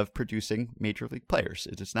history of producing major league players.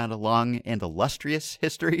 It is not a long and illustrious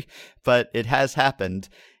history, but it has happened,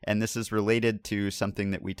 and this is related to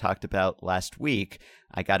something that we talked about last week.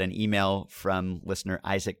 I got an email from listener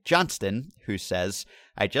Isaac Johnston, who says,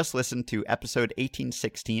 I just listened to episode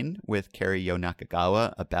 1816 with Kerry Yo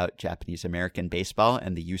Nakagawa about Japanese-American baseball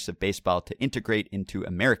and the use of baseball to integrate into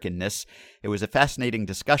Americanness. It was a fascinating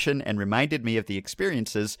discussion and reminded me of the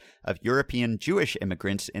experiences of European Jewish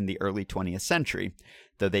immigrants in the early 20th century.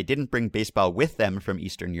 Though they didn't bring baseball with them from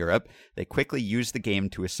Eastern Europe, they quickly used the game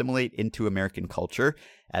to assimilate into American culture.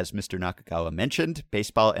 As Mr. Nakagawa mentioned,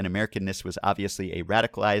 baseball and Americanness was obviously a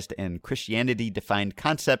radicalized and Christianity-defined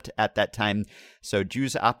concept at that time, so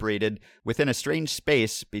Jews operated within a strange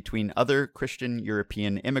space between other Christian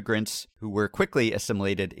European immigrants who were quickly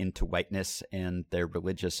assimilated into whiteness and their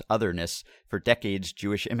religious otherness. For decades,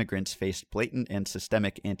 Jewish immigrants faced blatant and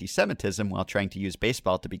systemic anti-Semitism while trying to use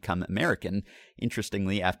baseball to become American.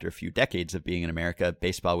 Interestingly, after a few decades of being in America,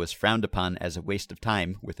 baseball was frowned upon as a waste of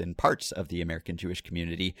time within parts of the American Jewish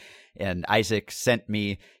community. And Isaac sent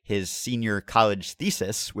me his senior college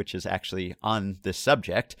thesis, which is actually on this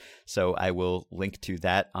subject, so I will link to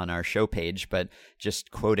that on our show page. But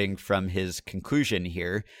just quoting from his conclusion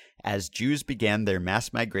here, as Jews began their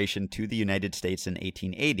mass migration to the United States in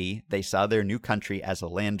 1880, they saw their new country as a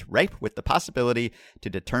land ripe with the possibility to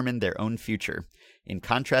determine their own future. In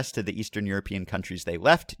contrast to the Eastern European countries they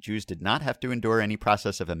left, Jews did not have to endure any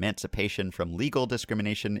process of emancipation from legal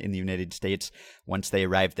discrimination in the United States. Once they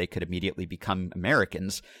arrived, they could immediately become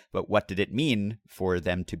Americans. But what did it mean for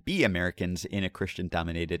them to be Americans in a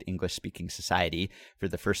Christian-dominated English-speaking society? For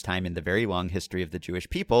the first time in the very long history of the Jewish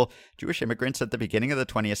people, Jewish immigrants at the beginning of the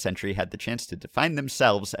 20th century had the chance to define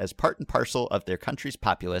themselves as part and parcel of their country's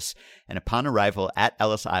populace, and upon arrival at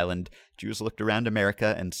Ellis Island, Jews looked around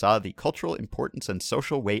America and saw the cultural importance and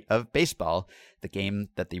social weight of baseball, the game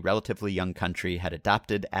that the relatively young country had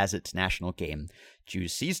adopted as its national game.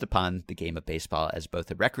 Jews seized upon the game of baseball as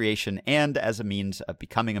both a recreation and as a means of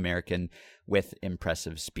becoming American with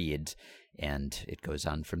impressive speed. And it goes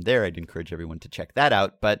on from there. I'd encourage everyone to check that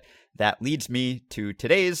out. But that leads me to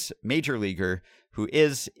today's major leaguer, who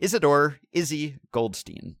is Isidore Izzy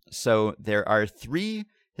Goldstein. So there are three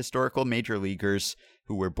historical major leaguers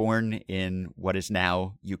who were born in what is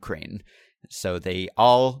now Ukraine. So they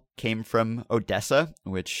all came from Odessa,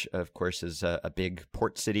 which, of course, is a big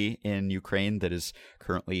port city in Ukraine that is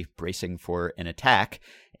currently bracing for an attack.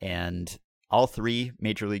 And all three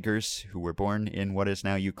major leaguers who were born in what is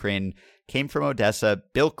now Ukraine came from Odessa.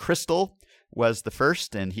 Bill Kristol was the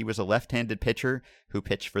first, and he was a left-handed pitcher who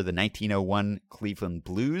pitched for the 1901 Cleveland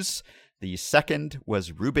Blues. The second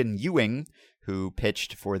was Reuben Ewing, who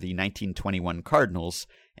pitched for the 1921 Cardinals.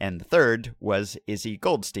 And the third was Izzy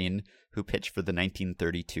Goldstein, who pitched for the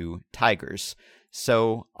 1932 Tigers.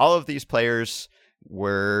 So all of these players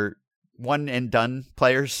were one-and-done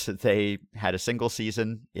players. They had a single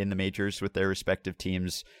season in the majors with their respective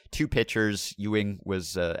teams. Two pitchers. Ewing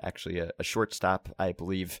was actually a shortstop, I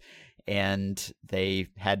believe. And they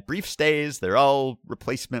had brief stays. They're all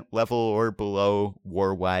replacement level or below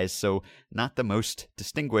war-wise, so not the most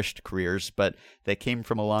distinguished careers, but they came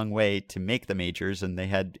from a long way to make the majors, and they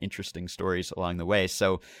had interesting stories along the way.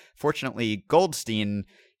 So fortunately, Goldstein,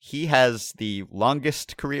 he has the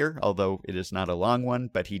longest career, although it is not a long one,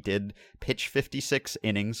 but he did pitch 56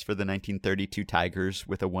 innings for the 1932 Tigers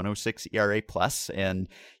with a 106 ERA+, and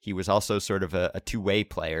he was also sort of a two-way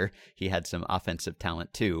player. He had some offensive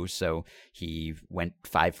talent too, so he went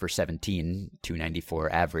 5 for 17,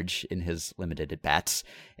 294 average in his limited at-bats,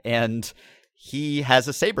 and he has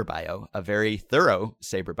a SABR bio, a very thorough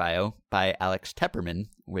SABR bio by Alex Tepperman,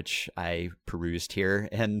 which I perused here,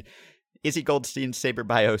 and Izzy Goldstein's SABR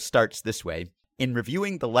bio starts this way. In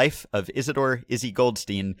reviewing the life of Isidore Izzy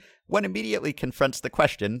Goldstein, one immediately confronts the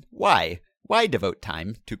question, why? Why devote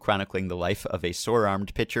time to chronicling the life of a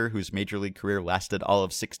sore-armed pitcher whose major league career lasted all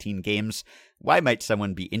of 16 games? Why might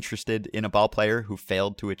someone be interested in a ballplayer who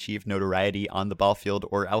failed to achieve notoriety on the ball field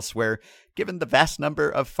or elsewhere, given the vast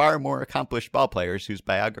number of far more accomplished ballplayers whose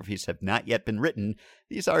biographies have not yet been written?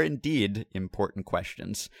 These are indeed important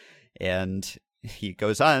questions. And he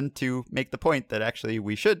goes on to make the point that actually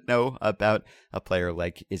we should know about a player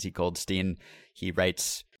like Izzy Goldstein. He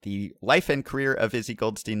writes, The life and career of Izzy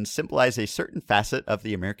Goldstein symbolize a certain facet of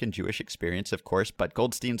the American Jewish experience, of course, but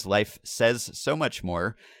Goldstein's life says so much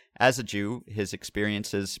more. As a Jew, his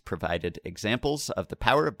experiences provided examples of the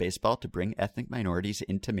power of baseball to bring ethnic minorities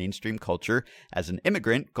into mainstream culture. As an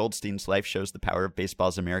immigrant, Goldstein's life shows the power of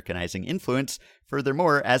baseball's Americanizing influence.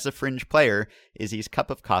 Furthermore, as a fringe player, Izzy's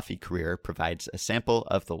cup of coffee career provides a sample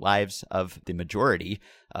of the lives of the majority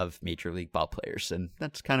of Major League ball players. And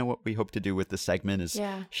that's kind of what we hope to do with this segment, is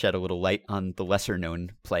shed a little light on the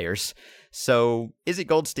lesser-known players. So Izzy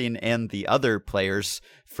Goldstein and the other players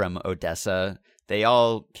from Odessa, they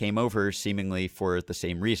all came over seemingly for the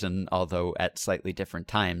same reason, although at slightly different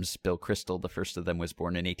times. Bill Kristol, the first of them, was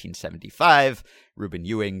born in 1875. Reuben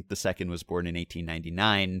Ewing, the second, was born in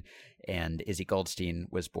 1899. And Izzy Goldstein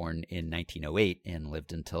was born in 1908 and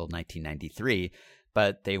lived until 1993.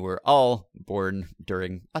 But they were all born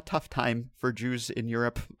during a tough time for Jews in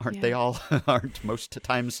Europe, aren't they all? Aren't most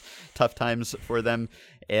times tough times for them?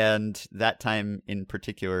 And that time in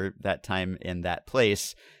particular, that time in that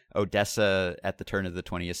place, Odessa at the turn of the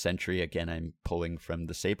 20th century, again, I'm pulling from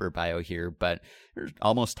the SABR bio here, but there's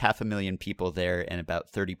almost 500,000 people there, and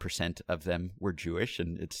about 30% of them were Jewish,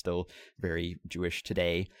 and it's still very Jewish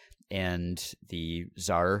today. And the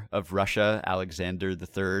Tsar of Russia, Alexander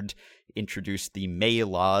III, introduced the May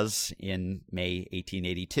Laws in May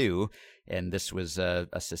 1882. And this was a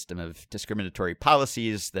system of discriminatory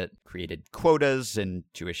policies that created quotas in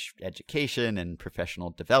Jewish education and professional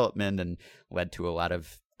development and led to a lot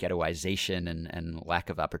of ghettoization and lack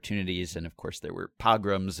of opportunities. And of course, there were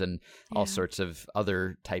pogroms and all sorts of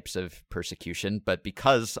other types of persecution. But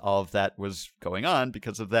because all of that was going on,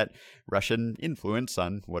 because of that Russian influence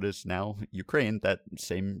on what is now Ukraine, that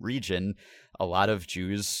same region, a lot of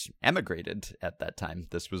Jews emigrated at that time.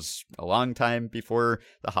 This was a long time before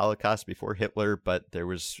the Holocaust, before Hitler, but there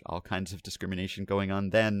was all kinds of discrimination going on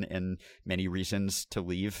then and many reasons to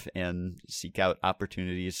leave and seek out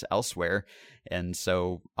opportunities elsewhere. And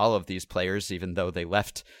so all of these players, even though they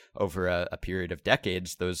left over a period of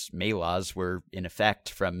decades, those May Laws were in effect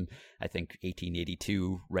from, I think,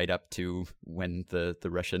 1882 right up to when the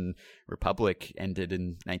Russian Republic ended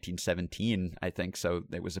in 1917, I think. So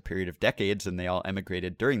there was a period of decades, and they all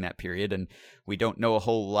emigrated during that period. And we don't know a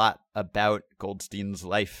whole lot about Goldstein's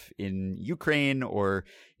life in Ukraine or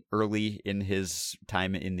early in his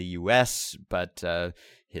time in the U.S., but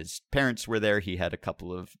his parents were there. He had a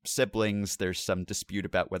couple of siblings. There's some dispute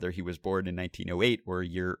about whether he was born in 1908 or a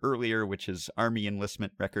year earlier, which his Army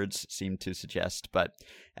enlistment records seem to suggest. But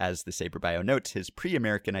as the SABR bio notes, his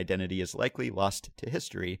pre-American identity is likely lost to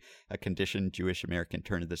history, a condition Jewish American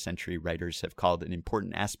turn-of-the-century writers have called an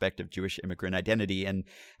important aspect of Jewish immigrant identity. And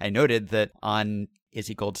I noted that on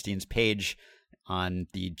Izzy Goldstein's page on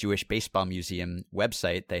the Jewish Baseball Museum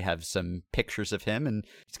website, they have some pictures of him, and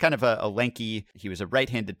he's kind of a lanky, he was a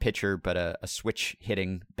right-handed pitcher, but a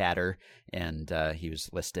switch-hitting batter, and he was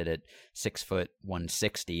listed at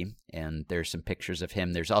 6'160", and there's some pictures of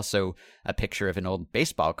him. There's also a picture of an old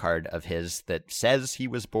baseball card of his that says he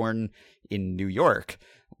was born in New York,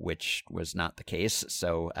 which was not the case.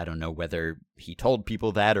 So I don't know whether he told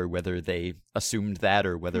people that or whether they assumed that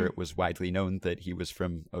or whether it was widely known that he was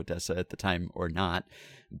from Odessa at the time or not.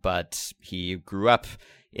 But he grew up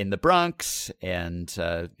in the Bronx, and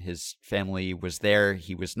his family was there.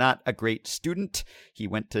 He was not a great student. He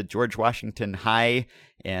went to George Washington High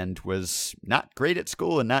and was not great at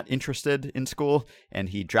school and not interested in school. And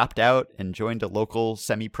he dropped out and joined a local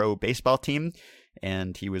semi-pro baseball team.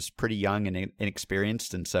 And he was pretty young and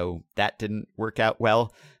inexperienced, and so that didn't work out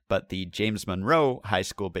well. But the James Monroe High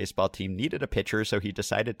School baseball team needed a pitcher, so he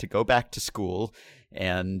decided to go back to school.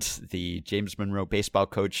 And the James Monroe baseball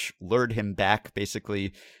coach lured him back,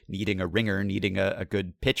 basically needing a ringer, needing a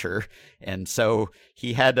good pitcher. And so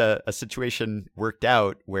he had a situation worked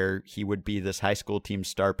out where he would be this high school team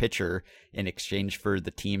star pitcher in exchange for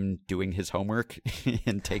the team doing his homework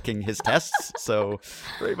and taking his tests. So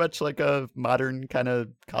very much like a modern kind of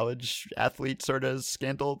college athlete sort of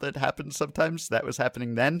scandal that happens sometimes. That was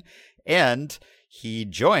happening then. And he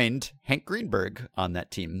joined Hank Greenberg on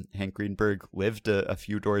that team. Hank Greenberg lived a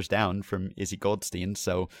few doors down from Izzy Goldstein,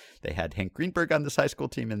 so they had Hank Greenberg on this high school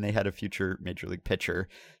team, and they had a future major league pitcher.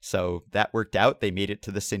 So that worked out. They made it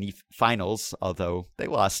to the city finals, although they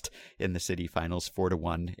lost in the city finals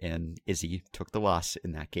 4-1, and Izzy took the loss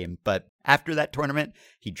in that game. But after that tournament,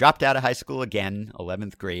 he dropped out of high school again,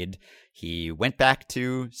 11th grade. He went back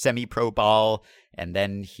to semi-pro ball, and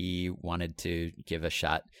then he wanted to give a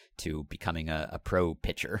shot to becoming a pro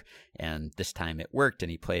pitcher. And this time it worked,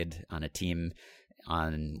 and he played on a team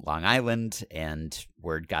on Long Island, and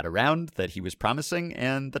word got around that he was promising,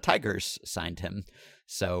 and the Tigers signed him.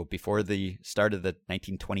 So before the start of the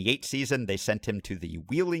 1928 season, they sent him to the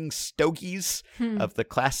Wheeling Stogies of the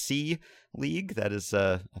Class C League. That is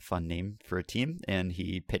a fun name for a team. And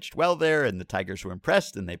he pitched well there, and the Tigers were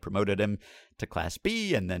impressed, and they promoted him to Class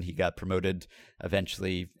B. And then he got promoted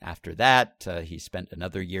eventually after that. He spent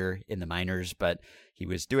another year in the minors, but he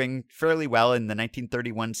was doing fairly well in the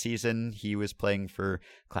 1931 season. He was playing for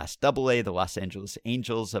Class AA, the Los Angeles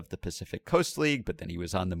Angels of the Pacific Coast League, but then he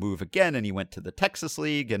was on the move again, and he went to the Texas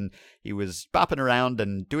League, and he was bopping around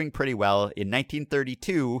and doing pretty well. In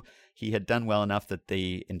 1932, he had done well enough that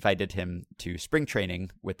they invited him to spring training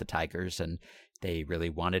with the Tigers, and they really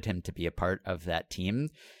wanted him to be a part of that team.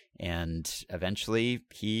 And eventually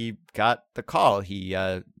he got the call. He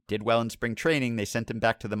did well in spring training. They sent him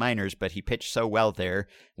back to the minors, but he pitched so well there,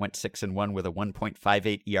 went 6-1 with a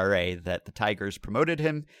 1.58 ERA, that the Tigers promoted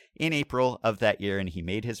him in April of that year, and he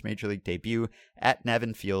made his major league debut at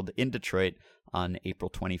Navin Field in Detroit on April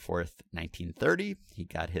 24th, 1930. He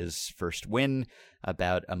got his first win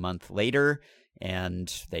about a month later,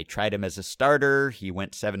 and they tried him as a starter. He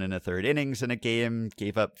went 7 1/3 innings in a game,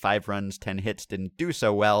 gave up 5 runs, 10 hits, didn't do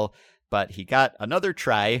so well, but he got another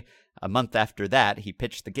try a month after that. He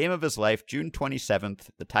pitched the game of his life, June 27th.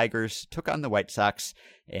 The Tigers took on the White Sox,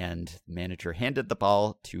 and the manager handed the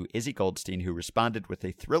ball to Izzy Goldstein, who responded with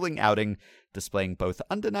a thrilling outing, displaying both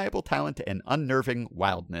undeniable talent and unnerving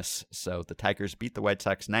wildness. So the Tigers beat the White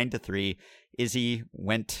Sox 9-3. Izzy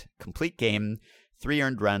went complete game, 3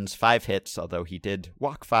 earned runs, 5 hits, although he did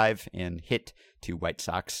walk 5 and hit 2 White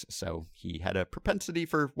Sox. So he had a propensity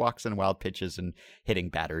for walks and wild pitches and hitting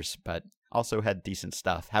batters, but also had decent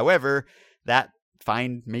stuff. However, that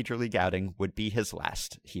fine major league outing would be his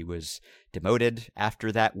last. He was demoted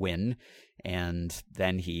after that win, and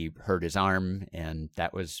then he hurt his arm, and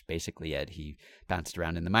that was basically it. He bounced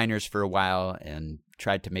around in the minors for a while and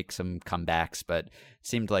tried to make some comebacks, but it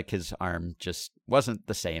seemed like his arm just wasn't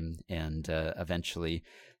the same, and eventually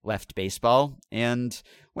left baseball and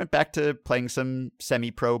went back to playing some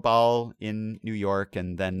semi-pro ball in New York,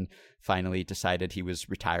 and then finally decided he was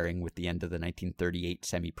retiring with the end of the 1938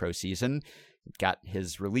 semi-pro season. Got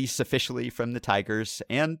his release officially from the Tigers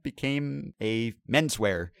and became a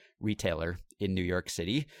menswear retailer in New York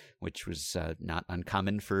City, which was not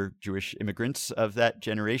uncommon for Jewish immigrants of that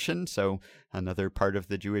generation. So another part of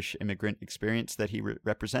the Jewish immigrant experience that he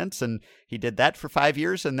represents. And he did that for 5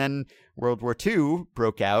 years. And then World War II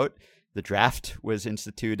broke out. The draft was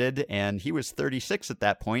instituted, and he was 36 at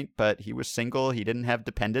that point, but he was single. He didn't have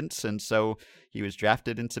dependents, and so he was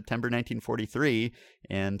drafted in September 1943,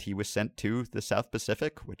 and he was sent to the South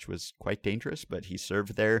Pacific, which was quite dangerous, but he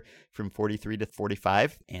served there from 43 to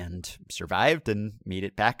 45 and survived and made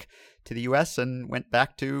it back to the U.S. and went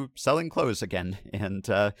back to selling clothes again. And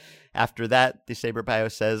after that, the Saber Bio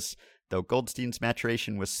says, though Goldstein's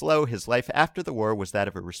maturation was slow, his life after the war was that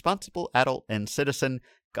of a responsible adult and citizen.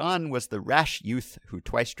 Gone was the rash youth who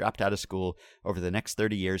twice dropped out of school. Over the next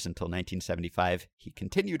 30 years until 1975, he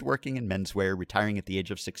continued working in menswear, retiring at the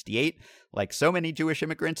age of 68. Like so many Jewish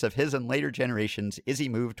immigrants of his and later generations, Izzy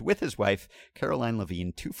moved with his wife, Caroline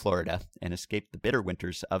Levine, to Florida and escaped the bitter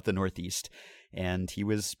winters of the Northeast. And he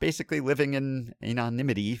was basically living in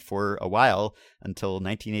anonymity for a while until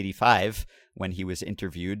 1985, when he was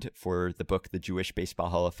interviewed for the book The Jewish Baseball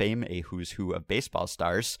Hall of Fame, A Who's Who of Baseball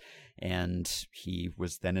Stars. And he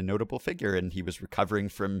was then a notable figure, and he was recovering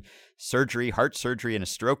from surgery, heart surgery, and a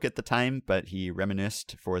stroke at the time, but he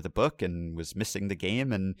reminisced for the book and was missing the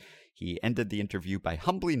game. And he ended the interview by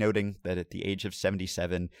humbly noting that at the age of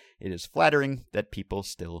 77, it is flattering that people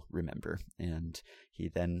still remember. And he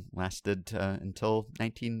then lasted until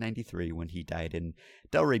 1993, when he died in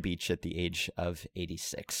Delray Beach at the age of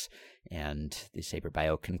 86. And the Saber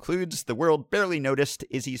Bio concludes, the world barely noticed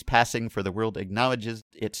Izzy's passing, for the world acknowledges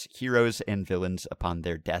its heroes and villains upon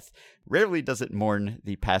their death. Rarely does it mourn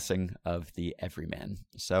the passing of the everyman.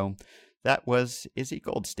 So that was Izzy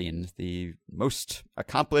Goldstein, the most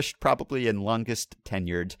accomplished, probably, and longest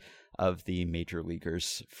tenured of the major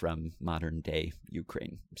leaguers from modern-day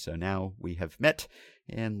Ukraine. So now we have met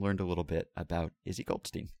and learned a little bit about Izzy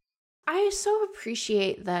Goldstein. I so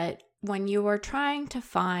appreciate that when you are trying to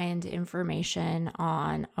find information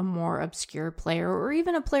on a more obscure player, or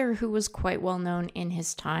even a player who was quite well known in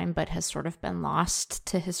his time but has sort of been lost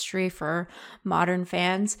to history for modern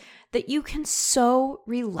fans, that you can so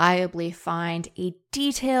reliably find a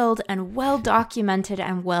detailed and well-documented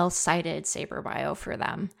and well-cited Saber Bio for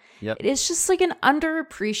them. Yep. It is just like an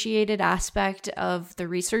underappreciated aspect of the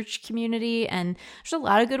research community, and there's a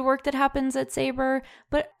lot of good work that happens at Saber,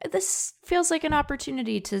 but this feels like an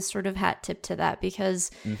opportunity to sort of of hat tip to that because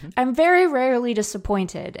I'm very rarely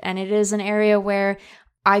disappointed. And it is an area where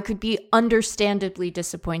I could be understandably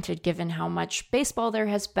disappointed given how much baseball there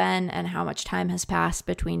has been and how much time has passed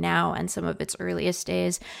between now and some of its earliest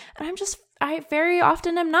days. And I very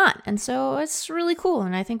often am not. And so it's really cool.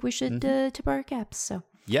 And I think we should tip our caps. So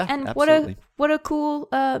yeah, and absolutely. what a cool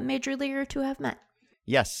major leaguer to have met.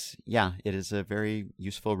 Yes, yeah, it is a very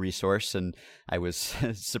useful resource, and I was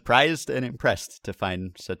surprised and impressed to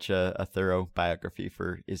find such a thorough biography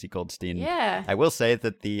for Izzy Goldstein. Yeah. I will say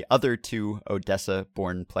that the other two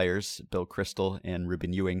Odessa-born players, Bill Kristol and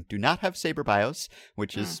Ruben Ewing, do not have Sabre bios,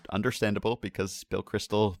 which is understandable because Bill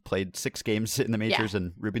Kristol played 6 games in the majors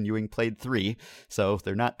and Ruben Ewing played 3, so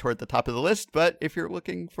they're not toward the top of the list, but if you're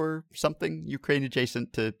looking for something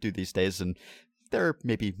Ukraine-adjacent to do these days, and there are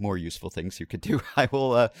maybe more useful things you could do. I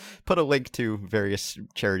will put a link to various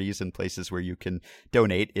charities and places where you can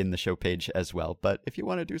donate in the show page as well. But if you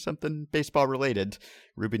want to do something baseball related,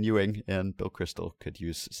 Ruben Ewing and Bill Kristol could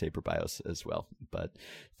use Sabre bios as well. But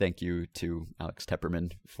thank you to Alex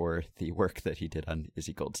Tepperman for the work that he did on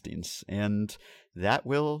Izzy Goldstein's. And that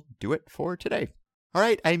will do it for today. All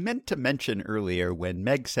right, I meant to mention earlier when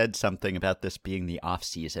Meg said something about this being the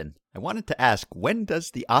off-season. I wanted to ask, when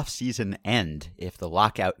does the off-season end if the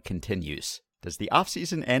lockout continues? Does the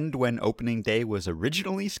off-season end when opening day was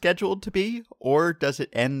originally scheduled to be, or does it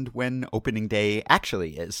end when opening day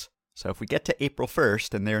actually is? So if we get to April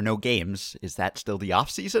 1st and there are no games, is that still the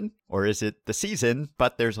off-season? Or is it the season,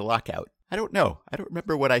 but there's a lockout? I don't know. I don't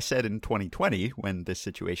remember what I said in 2020 when this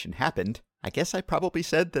situation happened. I guess I probably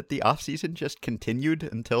said that the off-season just continued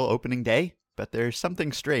until opening day. But there's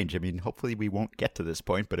something strange. I mean, hopefully we won't get to this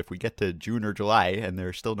point, but if we get to June or July and there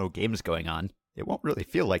are still no games going on, it won't really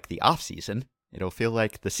feel like the off-season. It'll feel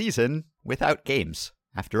like the season without games.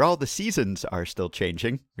 After all, the seasons are still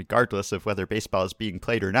changing. Regardless of whether baseball is being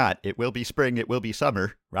played or not, it will be spring, it will be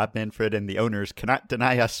summer. Rob Manfred and the owners cannot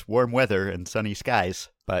deny us warm weather and sunny skies.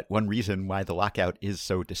 But one reason why the lockout is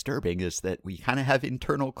so disturbing is that we kind of have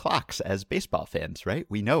internal clocks as baseball fans, right?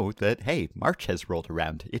 We know that, hey, March has rolled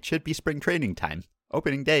around. It should be spring training time.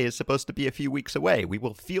 Opening day is supposed to be a few weeks away. We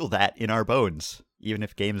will feel that in our bones, even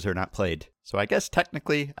if games are not played. So I guess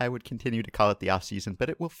technically I would continue to call it the off-season, but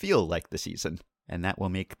it will feel like the season. And that will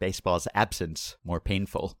make baseball's absence more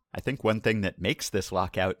painful. I think one thing that makes this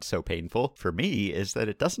lockout so painful for me is that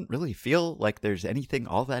it doesn't really feel like there's anything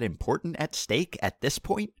all that important at stake at this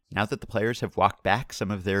point. Now that the players have walked back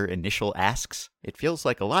some of their initial asks, it feels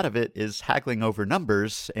like a lot of it is haggling over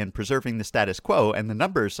numbers and preserving the status quo, and the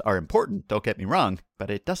numbers are important, don't get me wrong, but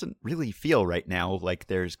it doesn't really feel right now like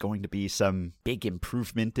there's going to be some big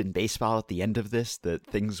improvement in baseball at the end of this, that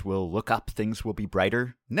things will look up, things will be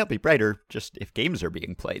brighter. And they'll be brighter just if games are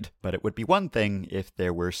being played. But it would be one thing if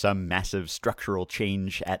there were some massive structural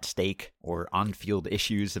change at stake or on-field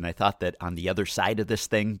issues, and I thought that on the other side of this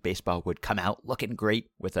thing, baseball would come out looking great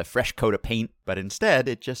with a fresh coat of paint. But instead,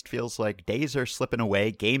 it just feels like days are slipping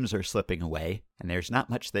away, games are slipping away, and there's not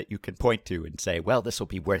much that you can point to and say, well, this will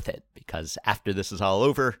be worth it, because after this is all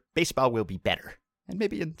over, baseball will be better. And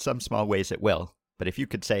maybe in some small ways it will. But if you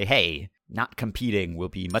could say, hey, not competing will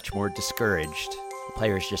be much more discouraged, the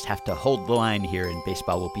players just have to hold the line here and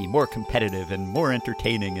baseball will be more competitive and more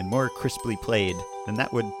entertaining and more crisply played, then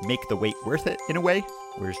that would make the wait worth it in a way.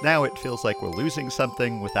 Whereas now it feels like we're losing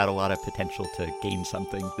something without a lot of potential to gain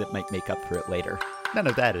something that might make up for it later. None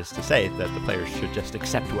of that is to say that the players should just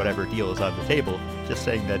accept whatever deal is on the table, just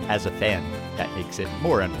saying that as a fan, that makes it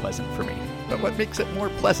more unpleasant for me. But what makes it more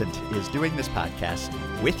pleasant is doing this podcast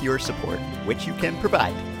with your support, which you can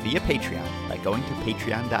provide via Patreon by going to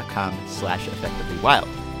patreon.com/effectivelywild.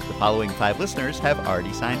 The following 5 listeners have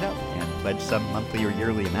already signed up and pledged some monthly or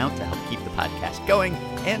yearly amount to help keep the podcast going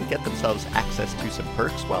and get themselves access to some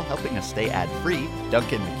perks while helping us stay ad-free.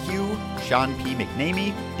 Duncan McHugh, Sean P.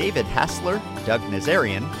 McNamee, David Hassler, Doug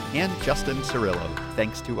Nazarian, and Justin Cirillo.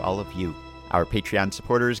 Thanks to all of you. Our Patreon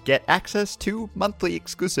supporters get access to monthly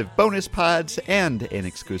exclusive bonus pods and an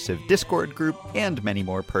exclusive Discord group and many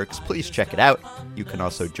more perks. Please check it out. You can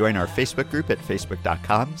also join our Facebook group at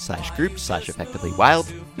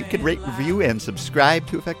facebook.com/groups/effectivelywild. You can rate, review, and subscribe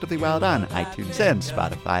to Effectively Wild on iTunes and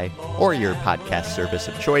Spotify or your podcast service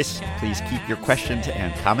of choice. Please keep your questions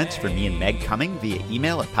and comments for me and Meg coming via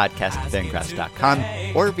email at podcast@fangraphs.com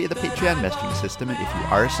or via the Patreon messaging system if you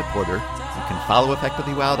are a supporter. You can follow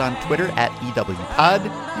Effectively Wild on Twitter at EWPod.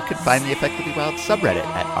 You can find the Effectively Wild subreddit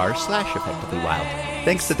at r/EffectivelyWild.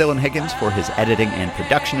 Thanks to Dylan Higgins for his editing and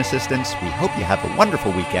production assistance. We hope you have a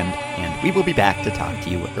wonderful weekend, and we will be back to talk to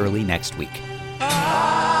you early next week.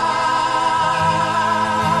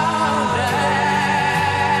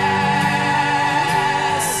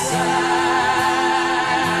 Yes.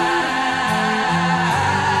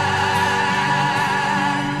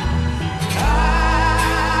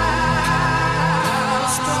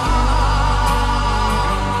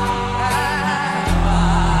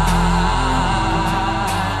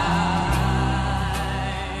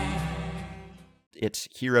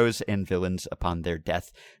 heroes and villains upon their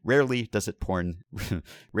death. Rarely does it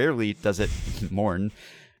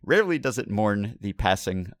mourn the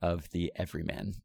passing of the everyman.